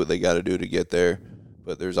do what they got to do to get there.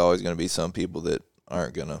 But there's always going to be some people that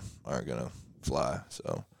aren't gonna fly.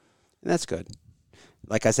 So And that's good.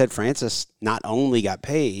 Like I said, Francis not only got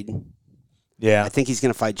paid. Yeah, I think he's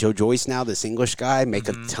going to fight Joe Joyce now, this English guy, make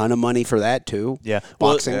a ton of money for that too. yeah.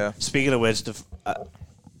 Boxing. Well, speaking of which,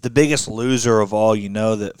 the biggest loser of all, you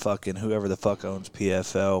know that fucking whoever the fuck owns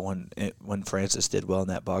PFL when Francis did well in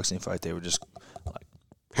that boxing fight, they were just like,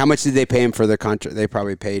 How much did they pay him for their contract? They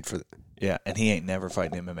probably paid for. yeah, and he ain't never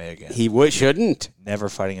fighting MMA again. He shouldn't. Never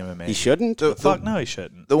fighting MMA. He shouldn't. Fuck no, he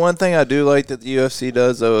shouldn't. the one thing I do like that the UFC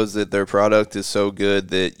does though is that their product is so good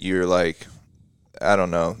that you're like, I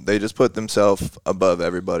don't know, they just put themselves above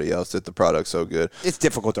everybody else that the product's so good. It's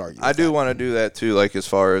difficult to argue. I do want to do that too, like as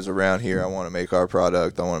far as around here, I want to make our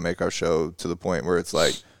product, I want to make our show to the point where it's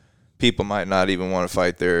like people might not even want to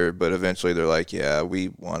fight there, but eventually they're like, yeah, we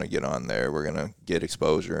want to get on there, we're going to get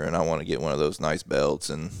exposure, and I want to get one of those nice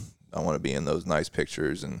belts, and I want to be in those nice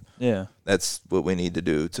pictures, and Yeah, that's what we need to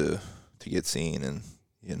do to get seen, and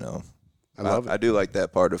you know, I love it. I do like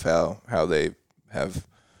that part of how they have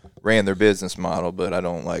ran their business model, but I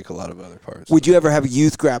don't like a lot of other parts. Would you ever have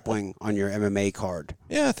youth grappling on your MMA card?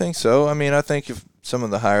 Yeah, I think so. I mean, I think if some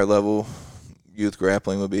of the higher level youth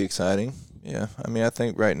grappling would be exciting. Yeah, I mean, I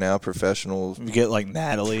think right now professionals. you get like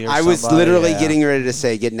Natalie. Or I was somebody, literally yeah. getting ready to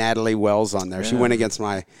say get Natalie Wells on there. She Yeah. went against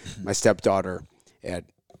my stepdaughter at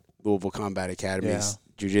Louisville Combat Academy's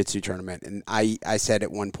jiu-jitsu tournament, and I said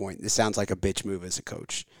at one point, this sounds like a bitch move as a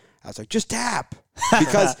coach. I was like, just tap.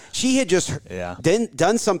 Because she had just Yeah.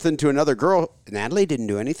 done something to another girl. Natalie didn't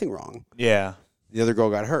do anything wrong. Yeah, The other girl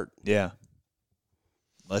got hurt. yeah.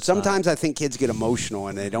 Let's Sometimes I think kids get emotional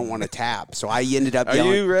and they don't want to tap. So I ended up Are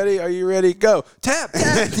yelling. you ready? Are you ready? Go tap.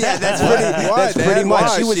 tap. Yeah, that's pretty Dad?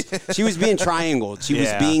 much. Why? She was being triangled. She was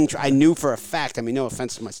Yeah. being. I knew for a fact. I mean, no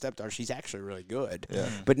offense to my stepdaughter, she's actually really good. Yeah.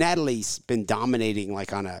 But Natalie's been dominating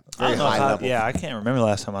like on a I very don't know high level. yeah, I can't remember the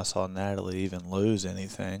last time I saw Natalie even lose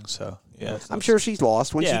anything. So yeah, I'm sure she's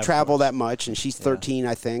lost when Yeah, she of traveled that much, and she's 13,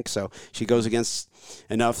 I think. So she goes against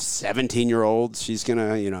enough 17-year-olds. She's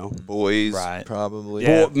gonna, Boys, Right. probably.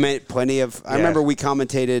 Yeah. plenty of. I remember we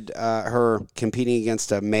commentated her competing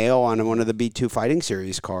against a male on one of the B2 Fighting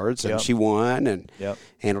Series cards, and Yep. she won and Yep.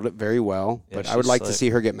 handled it very well. Yeah, But I would she's like to slick. see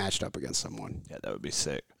her get matched up against someone. Yeah, that would be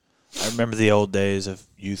sick. I remember the old days of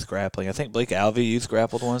youth grappling. I think Blake Alvey youth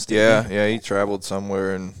grappled once. Didn't Yeah, he traveled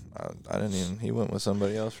somewhere, and I didn't even. He went with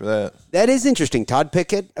somebody else for that. That is interesting. Todd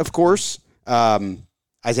Pickett, of course.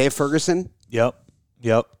 Isaiah Ferguson. he?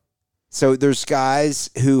 Yep. So there's guys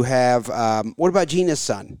who have. What about Gina's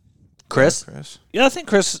son? Chris. Chris. Yeah, I think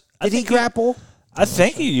Chris. Did he grapple? I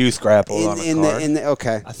think he youth grappled on a card.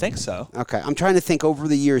 Okay. I think so. Okay. I'm trying to think over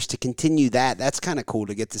the years to continue that. That's kind of cool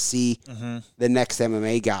to get to see the next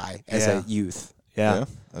MMA guy as Yeah. a youth. Yeah.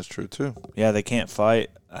 That's true too. Yeah, they can't fight.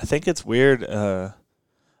 I think it's weird. I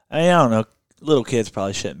don't know. Little kids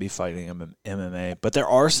probably shouldn't be fighting MMA, but there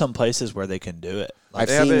are some places where they can do it. I've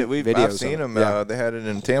They have seen it. videos I've seen of it. them. Yeah. They had it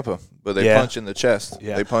in Tampa, but they Yeah. punch in the chest.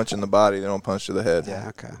 Yeah. They punch in the body. They don't punch to the head. Yeah,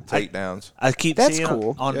 okay. Takedowns. I keep That's seeing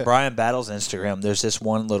cool. on Yeah. Brian Battle's Instagram. There's this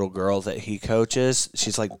one little girl that he coaches.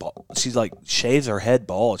 She's like shaves her head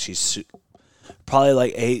bald. She's probably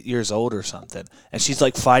like 8 years old or something, and she's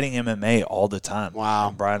like fighting MMA all the time. Wow.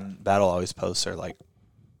 And Brian Battle always posts her like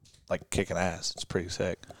like kicking ass. It's pretty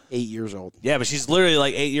sick. 8 years old. Yeah, but she's literally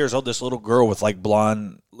like 8 years old. This little girl with like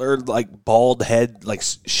blonde, or like bald head, like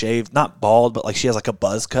shaved, not bald, but like she has like a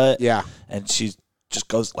buzz cut. Yeah. And she just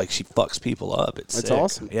goes like she fucks people up. It's That's sick.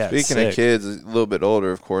 awesome. Yeah. Speaking of kids, a little bit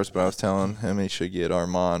older, of course, but I was telling him he should get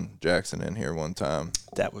Armand Jackson in here one time.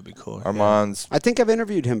 that would be cool. Armand's, I think I've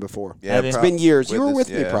interviewed him before. yeah, It's been years. You were with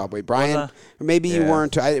me yeah. probably, Brian. Was Or maybe you Yeah.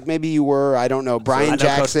 weren't. Maybe you were. I don't know. Brian I know Coach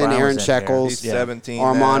Jackson, Brown Aaron was in here. Shekels. He's 17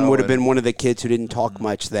 Armand now, would have been and- one of the kids who didn't talk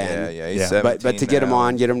much then. Yeah, he's Yeah. 17 But to get him now.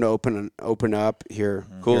 on, get him to open up here.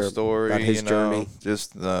 Cool hear story, about his journey.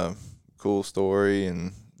 just cool story,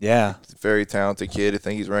 and Yeah. very talented kid. I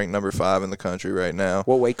think he's ranked number 5 in the country right now.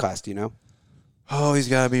 What weight class do you know? Oh, he's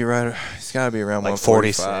got to be right. He's got to be around Like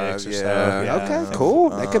 145. 46 or so, Yeah. yeah. Okay, cool.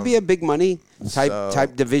 That could be a big money so-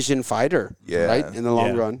 type division fighter. Yeah. Right in the long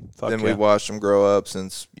Yeah. run. Fuck Then yeah. we watched him grow up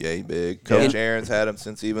since yay big. Coach Yeah. Aaron's had him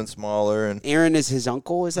since even smaller, and Aaron is his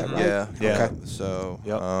uncle. Is that right? yeah, Yeah. Okay. So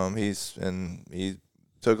Yep. he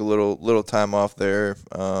took a little time off there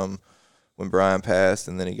when Brian passed,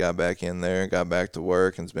 and then he got back in there and got back to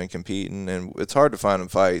work and's been competing. And it's hard to find him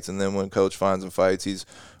fights. And then when Coach finds him fights, he's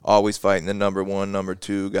always fighting the number 1, number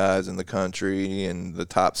 2 guys in the country and the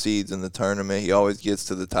top seeds in the tournament. He always gets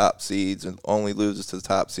to the top seeds and only loses to the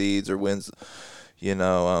top seeds or wins. He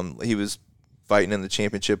was fighting in the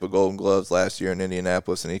championship of Golden Gloves last year in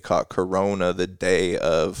Indianapolis, and he caught Corona the day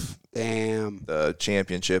of Damn. the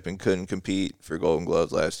championship and couldn't compete for Golden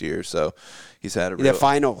Gloves last year. So he's had a The real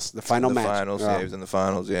finals. The final the match. finals. Yeah. Yeah, he was in the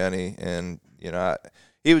finals. Yeah,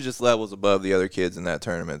 he was just levels above the other kids in that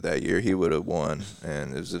tournament that year. He would have won,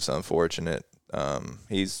 and it was just unfortunate.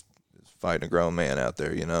 He's fighting a grown man out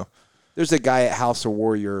there. There's a guy at House of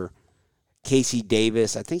Warrior, Casey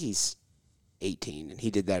Davis. I think he's 18, and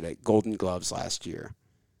he did that at Golden Gloves last year.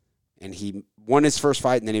 And he won his first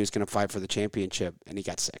fight, and then he was going to fight for the championship, and he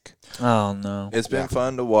got sick. Oh no. It's been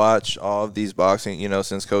fun to watch all of these boxing.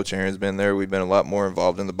 Since Coach Aaron's been there, we've been a lot more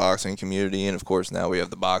involved in the boxing community, and of course now we have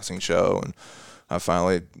the boxing show, and I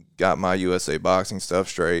finally got my USA boxing stuff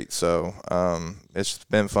straight. So it's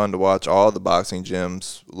been fun to watch all the boxing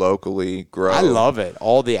gyms locally grow. I love it.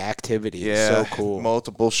 All the activity. Yeah, It's so cool.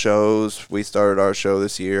 Multiple shows. We started our show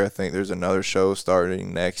this year. I think there's another show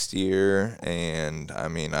starting next year. And,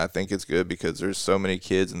 I think it's good because there's so many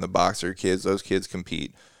kids and the boxer kids. Those kids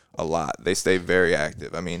compete a lot. They stay very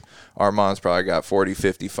active. Armand's probably got 40,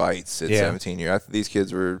 50 fights at 17 years. These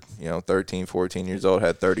kids were, 13, 14 years old,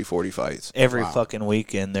 had 30, 40 fights. Every fucking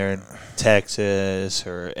weekend they're in Texas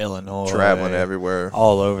or Illinois. Traveling everywhere.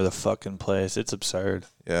 All over the fucking place. It's absurd.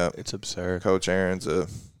 Yeah. It's absurd. Coach Aaron's a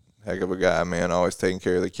heck of a guy, man. Always taking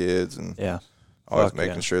care of the kids and Yeah. always Fuck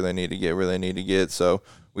making yeah. sure they need to get where they need to get. So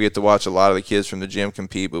we get to watch a lot of the kids from the gym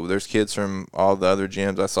compete, but there's kids from all the other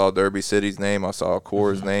gyms. I saw Derby City's name. I saw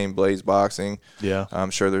Core's name, Blaze Boxing. Yeah.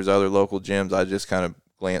 I'm sure there's other local gyms. I just kind of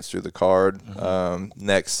glanced through the card.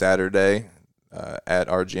 Next Saturday at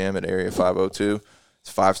our gym at Area 502, it's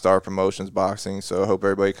 5 Star Promotions Boxing. So I hope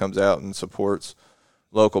everybody comes out and supports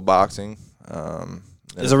local boxing.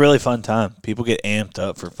 It's a really fun time. People get amped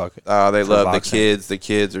up for fucking. They for love boxing. the kids. The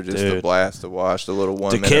kids are just a Dude. blast to watch. The little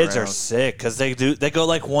 1 The minute kids are rounds. sick because they go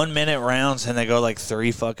like 1 minute rounds and they go like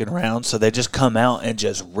 3 fucking rounds. So they just come out and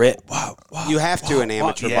just rip. Wow, wow, You have to wow, in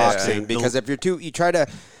amateur wow. Yeah, boxing dude. because if you're you try to.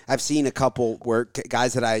 I've seen a couple where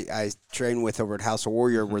guys that I train with over at House of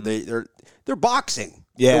Warrior where they're boxing.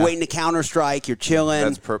 Yeah. They're waiting to counter strike. You're chilling.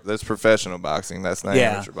 That's professional boxing. That's not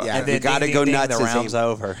Yeah. amateur boxing. Yeah. And then You gotta ding, go ding, ding, nuts The as round's he-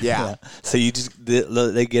 over. Yeah. So you just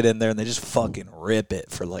they get in there and they just fucking rip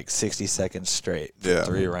it for like 60 seconds straight for Yeah.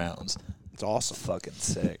 3 rounds. It's awesome. Fucking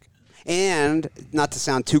sick. And not to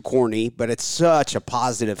sound too corny, but it's such a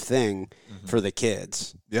positive thing for the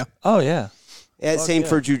kids. Yeah. Oh yeah. Same yeah.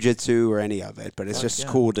 for jiu-jitsu or any of it, but it's just yeah.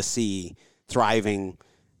 cool to see thriving,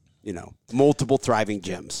 multiple thriving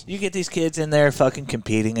gyms. You get these kids in there fucking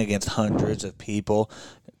competing against hundreds of people,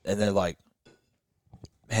 and they're like,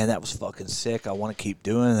 man, that was fucking sick. I want to keep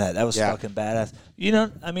doing that. That was Yeah. fucking badass.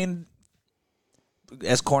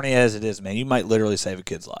 As corny as it is, man, you might literally save a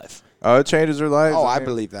kid's life. Oh, it changes their lives. Oh, I mean,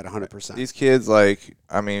 believe that 100%. These kids,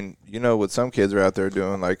 what some kids are out there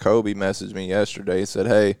doing. Like Kobe messaged me yesterday. He said,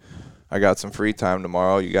 "Hey, I got some free time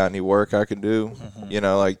tomorrow. You got any work I can do?"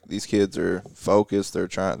 These kids are focused.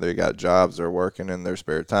 They got jobs. They're working in their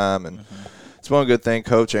spare time, and it's one good thing.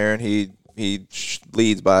 Coach Aaron, he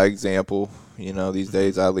leads by example. These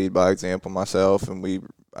days I lead by example myself, and we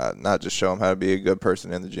not just show them how to be a good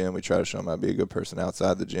person in the gym. We try to show them how to be a good person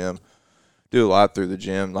outside the gym. Do a lot through the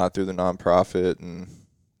gym, a lot through the nonprofit, and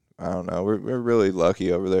I don't know. We're really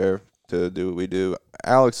lucky over there to do what we do.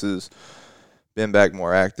 Alex has been back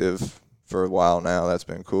more active for a while now. That's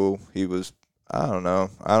been cool. He was, I don't know.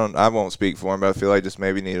 I won't speak for him, but I feel like just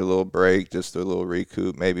maybe need a little break, just a little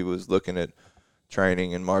recoup. Maybe was looking at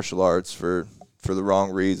training in martial arts for the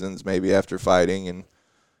wrong reasons, maybe after fighting. And,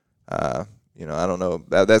 I don't know.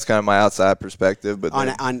 That's kind of my outside perspective. But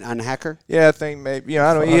on Hacker? Yeah, I think maybe,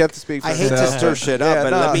 I don't know. You have to speak for himself. I hate to stir shit up,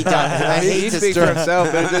 but let me I hate to speak for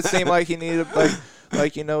himself, but it just seemed like he needed,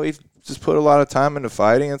 he just put a lot of time into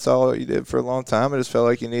fighting. That's all he did for a long time. I just felt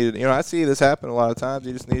like he needed, I see this happen a lot of times.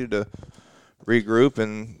 He just needed to regroup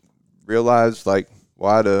and realize,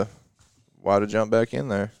 why to jump back in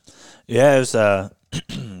there. Yeah, it was,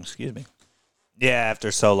 excuse me. Yeah,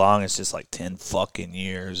 after so long, it's just 10 fucking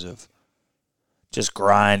years of just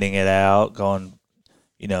grinding it out, going,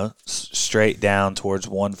 straight down towards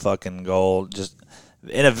one fucking goal, just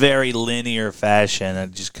in a very linear fashion. I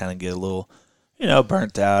just kind of get a little,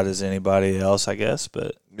 burnt out as anybody else, I guess.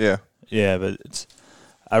 But yeah, but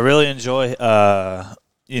I really enjoy,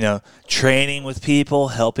 training with people,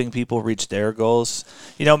 helping people reach their goals.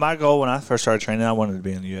 My goal when I first started training, I wanted to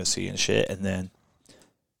be in the UFC and shit, and then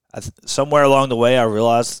somewhere along the way, I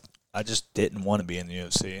realized I just didn't want to be in the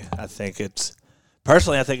UFC. I think it's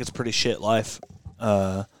a pretty shit life.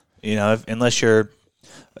 Unless you're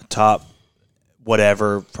a top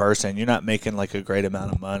whatever person, you're not making a great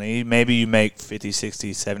amount of money. Maybe you make 50,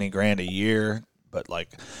 60, 70 grand a year, but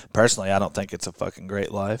personally, I don't think it's a fucking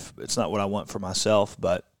great life. It's not what I want for myself,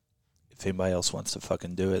 but if anybody else wants to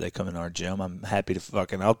fucking do it, they come in our gym. I'm happy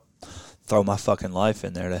to I'll throw my fucking life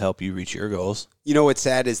in there to help you reach your goals. What's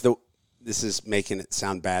sad is this is making it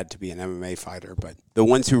sound bad to be an MMA fighter, but the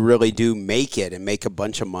ones who really do make it and make a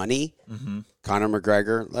bunch of money, Conor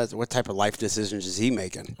McGregor, what type of life decisions is he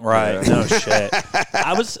making? Right, no shit.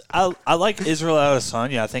 I like Israel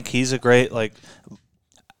Adesanya. I think he's a great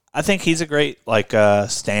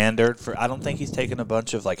standard for. I don't think he's taken a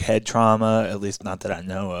bunch of head trauma, at least not that I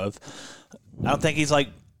know of. I don't think he's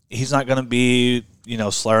not going to be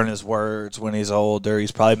slurring his words when he's older.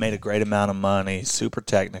 He's probably made a great amount of money, super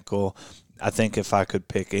technical. I think if I could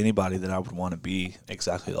pick anybody that I would want to be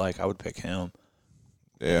exactly I would pick him.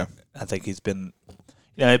 Yeah. I think he's been,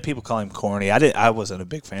 people call him corny. I wasn't a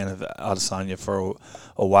big fan of Adesanya for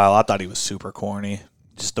a while. I thought he was super corny,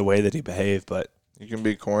 just the way that he behaved, but you can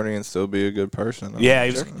be corny and still be a good person. Yeah,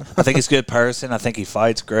 I think he's a good person. I think he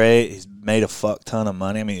fights great. He's made a fuck ton of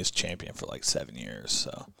money. I mean, he was champion for 7 years.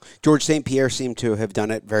 So George St. Pierre seemed to have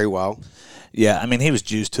done it very well. Yeah, I mean, he was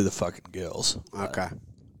juiced to the fucking gills. Okay.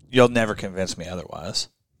 You'll never convince me otherwise.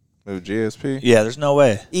 With GSP? Yeah, there's no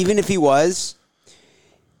way. Even if he was,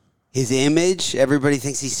 his image, everybody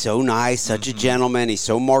thinks he's so nice, such a gentleman. He's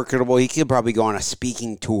so marketable. He could probably go on a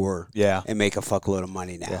speaking tour and make a fuckload of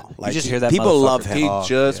money now. Yeah. You just hear that people love him. He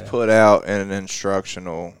just put out an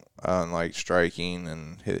instructional on striking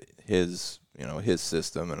and his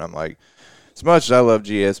system, and I'm like, as much as I love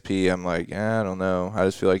GSP, I'm like, I don't know. I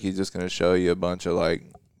just feel like he's just going to show you a bunch of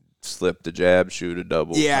slip the jab, shoot a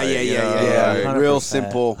double. Yeah. Real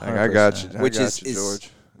simple. I got you. George.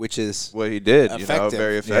 Which is what he did, effective.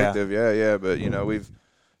 Very effective. Yeah. But we've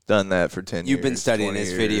done that for 10 years. You've been studying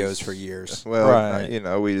his years. videos for years. Well, right.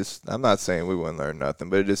 I'm not saying we wouldn't learn nothing,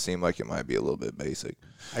 but it just seemed like it might be a little bit basic.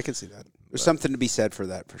 I can see that. There's something to be said for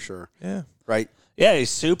that, for sure. Yeah. Right? Yeah, he's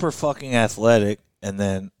super fucking athletic, and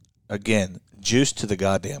then, again, juiced to the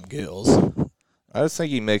goddamn gills. I just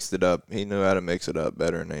think he mixed it up. He knew how to mix it up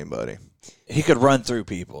better than anybody. He could run through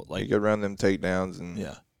people. He could run them takedowns. And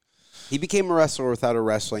yeah. He became a wrestler without a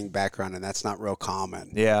wrestling background, and that's not real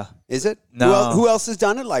common. Yeah. Is it? No. Who else has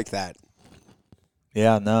done it like that?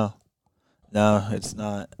 Yeah, no. No, it's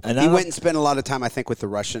not. And he went and spent a lot of time, I think, with the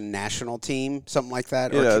Russian national team, something like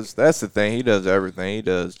that. He does. That's the thing. He does everything. He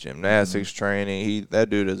does gymnastics training. That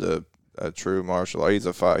dude is a true martial art. He's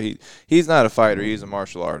a fight. He's not a fighter. He's a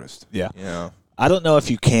martial artist. Yeah. I don't know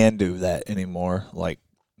if you can do that anymore.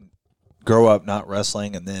 Grow up not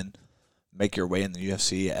wrestling and then make your way in the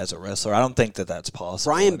UFC as a wrestler. I don't think that that's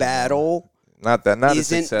possible. Brian Battle, not as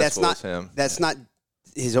successful as him. That's not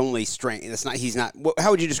his only strength. He's not. How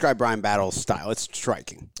would you describe Brian Battle's style? It's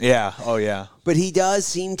striking. Yeah. Oh yeah. But he does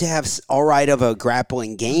seem to have all right of a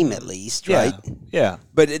grappling game at least, right? Yeah.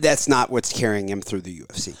 But that's not what's carrying him through the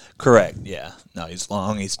UFC. Correct. Yeah. No, he's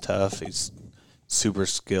long. He's tough. He's super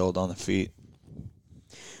skilled on the feet.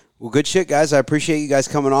 Well, good shit, guys. I appreciate you guys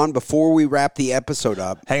coming on. Before we wrap the episode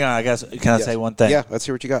up. Hang on, can I say one thing? Yeah, let's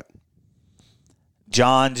hear what you got.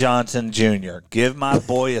 John Johnson Jr., give my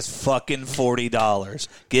boy his fucking $40.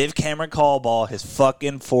 Give Cameron Caldwell his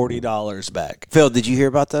fucking $40 back. Phil, did you hear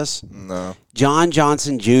about this? No. John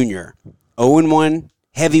Johnson Jr., 0-1,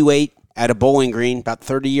 heavyweight at a Bowling Green, about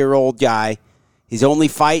 30-year-old guy. His only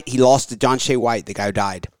fight, he lost to John Shea White, the guy who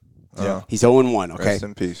died. Yeah. He's 0-1, okay? Rest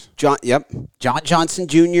in peace. John Johnson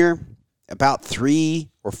Jr., about 3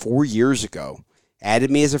 or 4 years ago,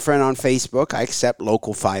 added me as a friend on Facebook. I accept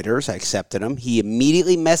local fighters. I accepted him. He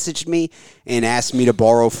immediately messaged me and asked me to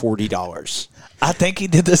borrow $40. I think he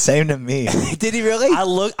did the same to me. Did he really? I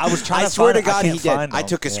was trying I to swear find to God, I he did. I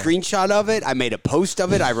took a screenshot of it. I made a post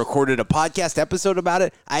of it. I recorded a podcast episode about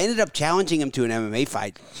it. I ended up challenging him to an MMA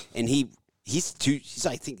fight, and he's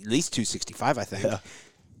I think at least 265. I think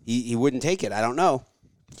he wouldn't take it. I don't know.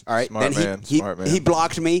 All right, Smart man. He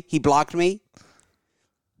blocked me.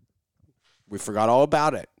 We forgot all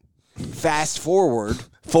about it. Fast forward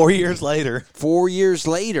 4 years later. 4 years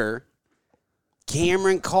later,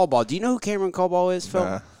 Cameron Caldwell. Do you know who Cameron Caldwell is,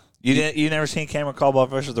 Phil? You never seen Cameron Caldwell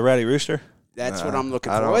versus the Rowdy Rooster? That's what I'm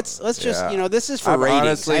looking for. Let's just this is for I've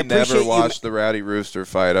ratings. honestly never watched the Rowdy Rooster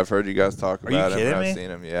fight. I've heard you guys talk about kidding him. me? I've seen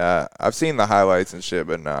him. Yeah, I've seen the highlights and shit,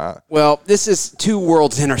 but nah. Well, this is two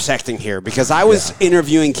worlds intersecting here because I was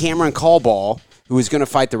interviewing Cameron Caldwell, who was going to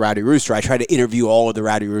fight the Rowdy Rooster. I tried to interview all of the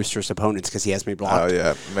Rowdy Rooster's opponents because he has me blocked. Oh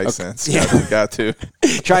yeah, makes sense. Yeah. Got to.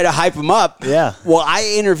 Try to hype him up. Yeah. Well,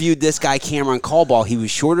 I interviewed this guy, Cameron Caldwell. He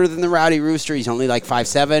was shorter than the Rowdy Rooster. He's only like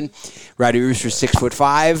 5'7". Rowdy Rooster's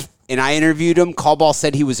 6'5". And I interviewed him. Caldwell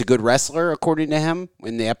said he was a good wrestler, according to him,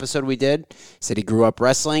 in the episode we did. He said he grew up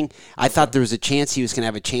wrestling. I thought there was a chance he was going to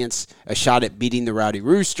have a shot at beating the Rowdy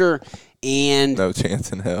Rooster. And No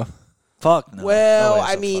chance in hell. Fuck no. well, No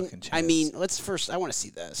I way it's a fucking chance. let's first. I want to see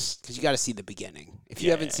this because you got to see the beginning. If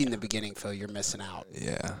you haven't seen the beginning, Phil, you're missing out.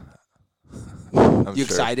 Yeah. You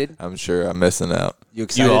excited? I'm sure I'm missing out. You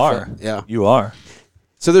excited? You are. Yeah. You are.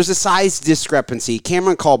 So there's a size discrepancy.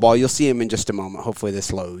 Cameron Caldwell, you'll see him in just a moment. Hopefully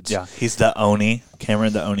this loads. Yeah. He's the Oni.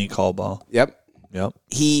 Cameron the Oni Caldwell. Yep. Yep.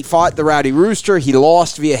 He fought the Rowdy Rooster. He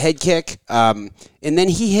lost via head kick. And then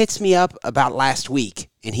he hits me up about last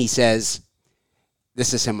week, and he says,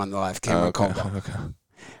 this is him on the left, Cameron Caldwell. Okay.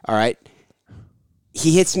 All right.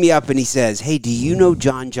 He hits me up, and he says, hey, do you know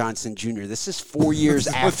John Johnson Jr.? This is 4 years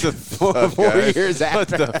after. Fuck, 4 years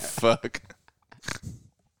after. What the fuck?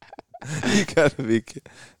 You gotta be kidding.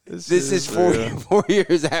 This is 4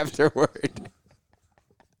 years afterward.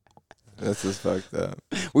 This is fucked up.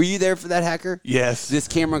 Were you there for that, Hacker? Yes. This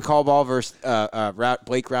Cameron Caldwell versus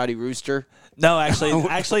Blake Rowdy Rooster? No,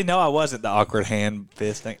 actually, no, I wasn't. The awkward hand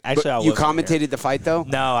fist thing. Actually, I You wasn't commentated the fight, though?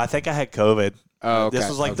 No, I think I had COVID. Oh, okay. This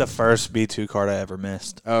was like the first B2 card I ever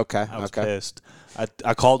missed. Okay. I was pissed.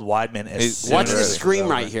 I called Weidman as soon Watch as the it was scream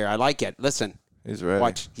over. right here. I like it. Listen. He's ready.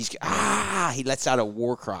 Watch. He lets out a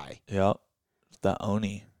war cry. Yep. The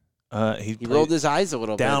Oni. He rolled his eyes a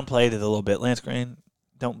little bit. Downplayed it a little bit. Lance Green,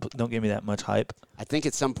 don't give me that much hype. I think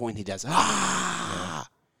at some point he does. So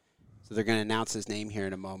they're going to announce his name here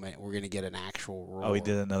in a moment. We're going to get an actual roll. Oh, he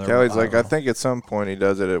did another. Kelly's like, I think at some point he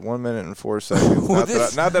does it at 1 minute and 4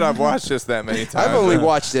 seconds. Not that I've watched this that many times. I've only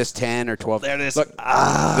watched this 10 or 12. There it is. Look.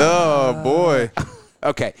 Oh, boy.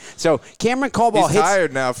 Okay, so Cameron Caldwell He's hits.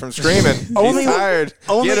 tired now from screaming. He's tired.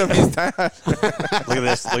 Get him. He's tired. Look at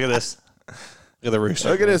this. Look at this. Look at the rooster.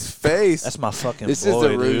 Look at his face. That's my fucking This boy, is the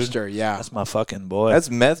dude. rooster, yeah. That's my fucking boy. That's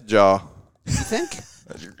meth jaw. You think?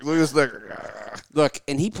 Look at this. Look,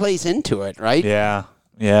 and he plays into it, right? yeah.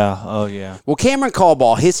 Yeah. Oh, yeah. Well, Cameron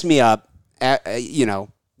Caldwell hits me up,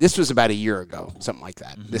 this was about a year ago, something like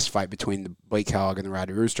that, this fight between the Blake Hogg and the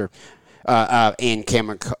Rowdy Rooster and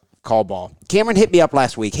Cameron Caldwell. Cameron hit me up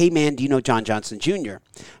last week. Hey, man, do you know John Johnson Jr.?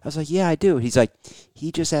 I was like, yeah, I do. He's like,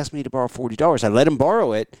 he just asked me to borrow $40. I let him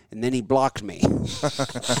borrow it, and then he blocked me.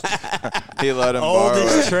 He let him borrow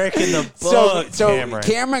Oldest it. trick in the book, So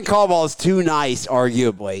Cameron Caldwell is too nice,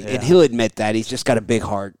 arguably, and he'll admit that. He's just got a big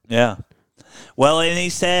heart. Yeah. Well, and he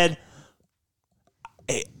said,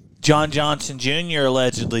 John Johnson Jr.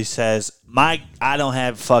 allegedly says, I don't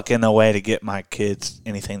have fucking a way to get my kids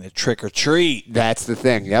anything to trick or treat. That's the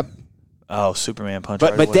thing. Yep. Oh, Superman punch.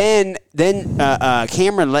 But then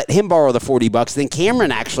Cameron let him borrow the $40. Then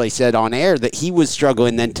Cameron actually said on air that he was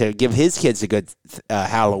struggling then to give his kids a good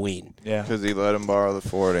Halloween. Yeah. Because he let him borrow the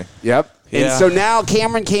 40. Yep. And Yeah. so now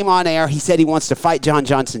Cameron came on air. He said he wants to fight John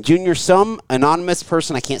Johnson Jr. Some anonymous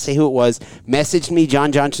person, I can't say who it was, messaged me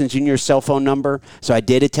John Johnson Jr.'s cell phone number. So I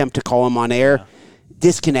did attempt to call him on air.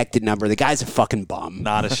 disconnected number. The guy's a fucking bum.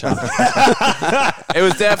 Not a shot. It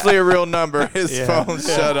was definitely a real number. His phone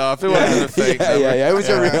shut off. It wasn't a fake number. Yeah. It was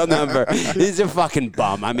a real number. He's a fucking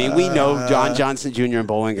bum. I mean, we know John Johnson Jr. in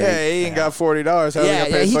Bowling Green. Yeah, he ain't got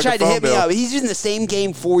 $40. He tried to hit me up. He's in the same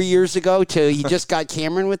game 4 years ago, too. He just got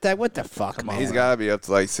Cameron with that. What the fuck, man? He's got to be up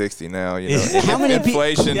to like 60 now. You know, How many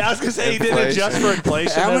inflation? Yeah, I was gonna say he didn't adjust for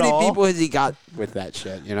inflation. How many at all. people has he got with that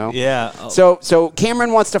shit? You know. Yeah. So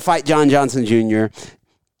Cameron wants to fight John Johnson Jr.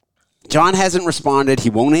 John hasn't responded. He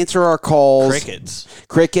won't answer our calls.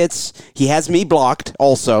 Crickets. He has me blocked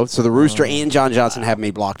also. So the Rooster and John Johnson have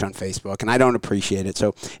me blocked on Facebook, and I don't appreciate it.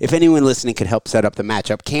 So if anyone listening could help set up the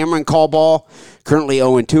matchup. Cameron Callball, currently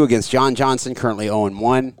 0-2 against John Johnson, currently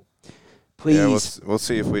 0-1. Please. Yeah, we'll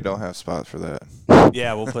see if we don't have spots for that.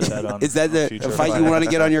 Yeah, we'll put that on. Is that the fight you want to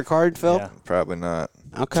get on your card, Phil? Yeah. Probably not.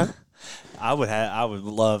 Okay. I would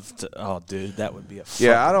love to. Oh, dude, that would be a.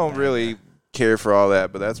 Yeah, I don't really care for all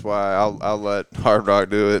that, but that's why I'll let Hard Rock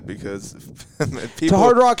do it because people, to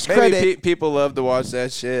Hard Rock's credit, people love to watch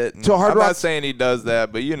that shit. To Hard I'm Rock, not saying he does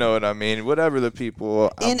that, but you know what I mean. Whatever the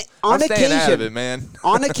people, on I'm staying out of it, man.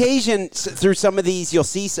 On occasion, through some of these, you'll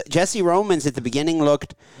see Jesse Romans at the beginning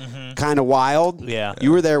looked kind of wild. Yeah,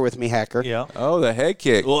 you were there with me, Hacker. Yeah. Oh, the head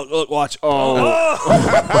kick. Look, watch. Oh,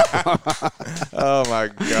 oh my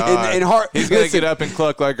God. He's gonna get up and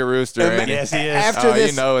cluck like a rooster. Yes, he is. After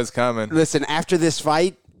this, you know it's coming. Listen, after this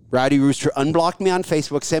fight, Rowdy Rooster unblocked me on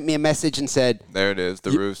Facebook, sent me a message and said, there it is,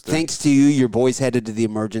 the Rooster. Thanks to you, your boy's headed to the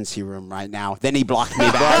emergency room right now. Then he blocked me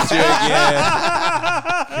back.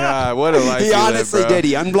 God, what a life he honestly live, bro. did.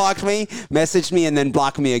 He unblocked me, messaged me, and then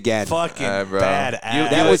blocked me again. Fucking bad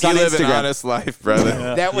ass. That was on live Instagram. An honest life,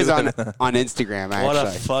 brother. That was on Instagram, actually. What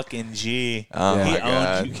a fucking G. Oh he my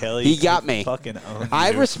God. owned you, Kelly. He got me. Fucking owned I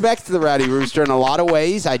you. respect the Rowdy Rooster in a lot of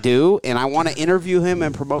ways. I do, and I want to interview him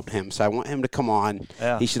and promote him. So I want him to come on.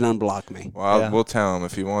 Yeah. He should unblock me. Well, we'll tell him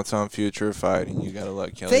if he wants on Future Fighting, you got to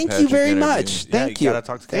let Kelly. Thank you very much. Yeah, Thank you. Gotta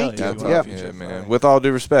talk to Kelly. Thank you. Yeah, man. With all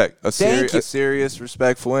due respect, a Thank you. serious,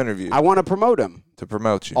 respectful interview. I want to promote him. To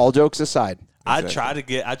promote you. All jokes aside. I tried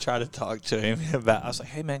to talk to him about. I was like,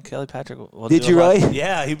 "Hey, man, Kelly Patrick." Did you really?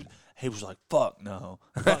 Yeah. He was like, "Fuck no."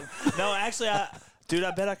 No, actually, dude,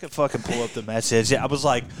 I bet I could fucking pull up the message. Yeah, I was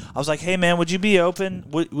like, "Hey, man, would you be open?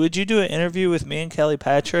 Would you do an interview with me and Kelly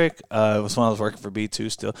Patrick?" It was when I was working for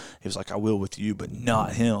B2 still. He was like, "I will with you, but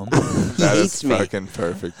not him." He hates me. Fucking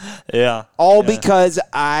perfect. Yeah. All because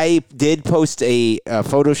I did post a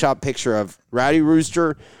Photoshop picture of Rowdy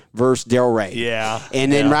Rooster versus Del Rey. Yeah.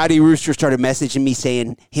 And then Rowdy Rooster started messaging me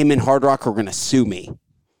saying him and Hard Rock are going to sue me.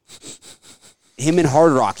 Him and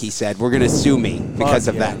Hard Rock, he said, we're going to sue me because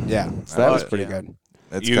of that. Yeah. So that was pretty good.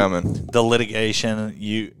 It's coming. The litigation. Are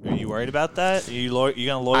you worried about that? You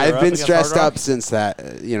gonna lawyer I've up been against stressed Hard Rock? up since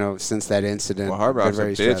that incident. Well, Hard Rock's a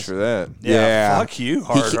Very bitch stressed. for that. Yeah. Fuck you,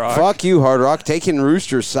 Hard Rock. Fuck you, Hard Rock. Taking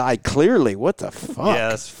Rooster's side clearly. What the fuck? Yeah,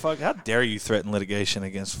 that's fuck. How dare you threaten litigation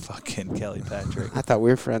against fucking Kelly Patrick? I thought we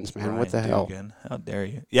were friends, man. Ryan What the hell? Dugan. How dare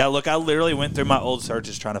you? Yeah, look, I literally went through my old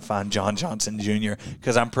searches trying to find John Johnson Jr.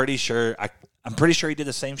 because I'm pretty sure he did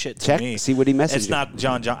the same shit to me. See what he messaged. It's not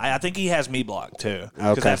John. I think he has me blocked too.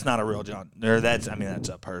 Because that's not a real John. Or that's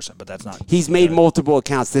a person, but that's not. He's made multiple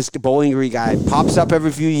accounts. This Bowling Green guy pops up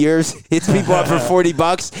every few years, hits people up for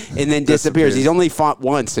 $40, and then disappears. He's only fought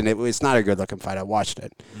once, and it's not a good looking fight. I watched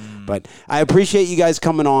it. But I appreciate you guys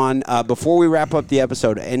coming on. Before we wrap up the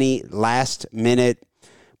episode, any last minute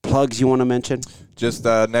plugs you want to mention? Just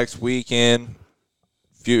next weekend,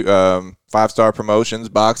 five-star promotions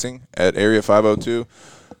boxing at Area 502.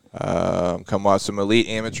 Come watch some elite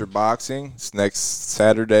amateur boxing. It's next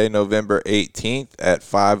Saturday, November 18th at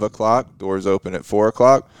 5 o'clock. Doors open at 4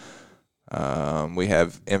 o'clock. We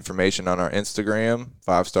have information on our Instagram,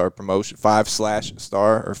 5-star promotion,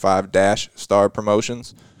 5/star or 5-star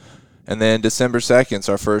promotions. And then December 2nd is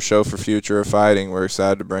our first show for Future of Fighting. We're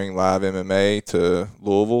excited to bring live MMA to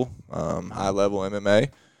Louisville, high-level MMA.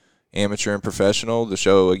 Amateur and professional. The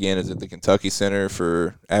show, again, is at the Kentucky Center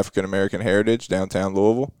for African American Heritage, downtown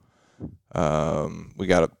Louisville. We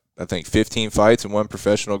got, I think, 15 fights and one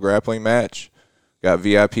professional grappling match. Got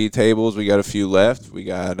VIP tables. We got a few left. We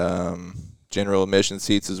got general admission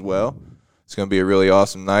seats as well. It's going to be a really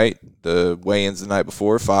awesome night. The weigh-ins the night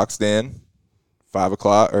before, Fox Den, 5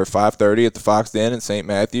 o'clock or 5:30 at the Fox Den in St.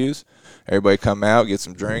 Matthews. Everybody come out, get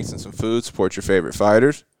some drinks and some food, support your favorite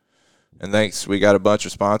fighters. And thanks, we got a bunch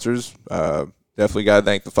of sponsors. Definitely got to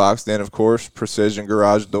thank the Fox Den, of course, Precision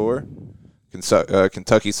Garage Door,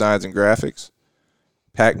 Kentucky Signs and Graphics,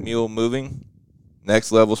 Pack Mule Moving,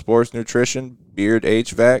 Next Level Sports Nutrition, Beard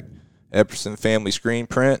HVAC, Epperson Family Screen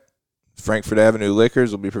Print, Frankfurt Avenue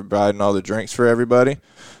Liquors will be providing all the drinks for everybody.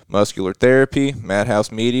 Muscular Therapy,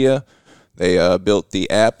 Madhouse Media. They built the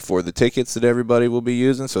app for the tickets that everybody will be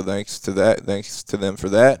using, so thanks to them for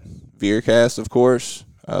that. Veercast, of course,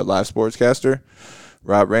 live sportscaster.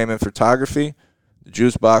 Rob Raymond Photography. The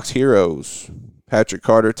Juice Box Heroes. Patrick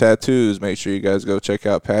Carter Tattoos. Make sure you guys go check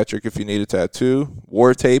out Patrick if you need a tattoo.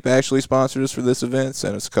 War Tape actually sponsored us for this event.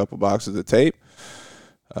 Sent us a couple boxes of tape.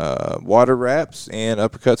 Water Wraps, and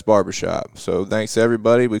Uppercuts Barbershop. So thanks to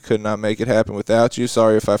everybody. We could not make it happen without you.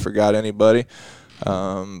 Sorry if I forgot anybody.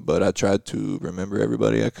 But I tried to remember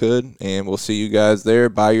everybody I could. And we'll see you guys there.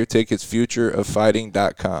 Buy your tickets,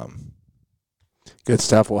 futureoffighting.com. Good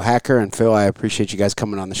stuff. Well, Hacker and Phil, I appreciate you guys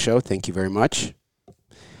coming on the show. Thank you very much.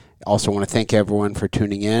 Also want to thank everyone for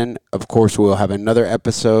tuning in. Of course, we'll have another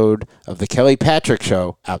episode of The Kelly Patrick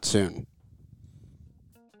Show out soon.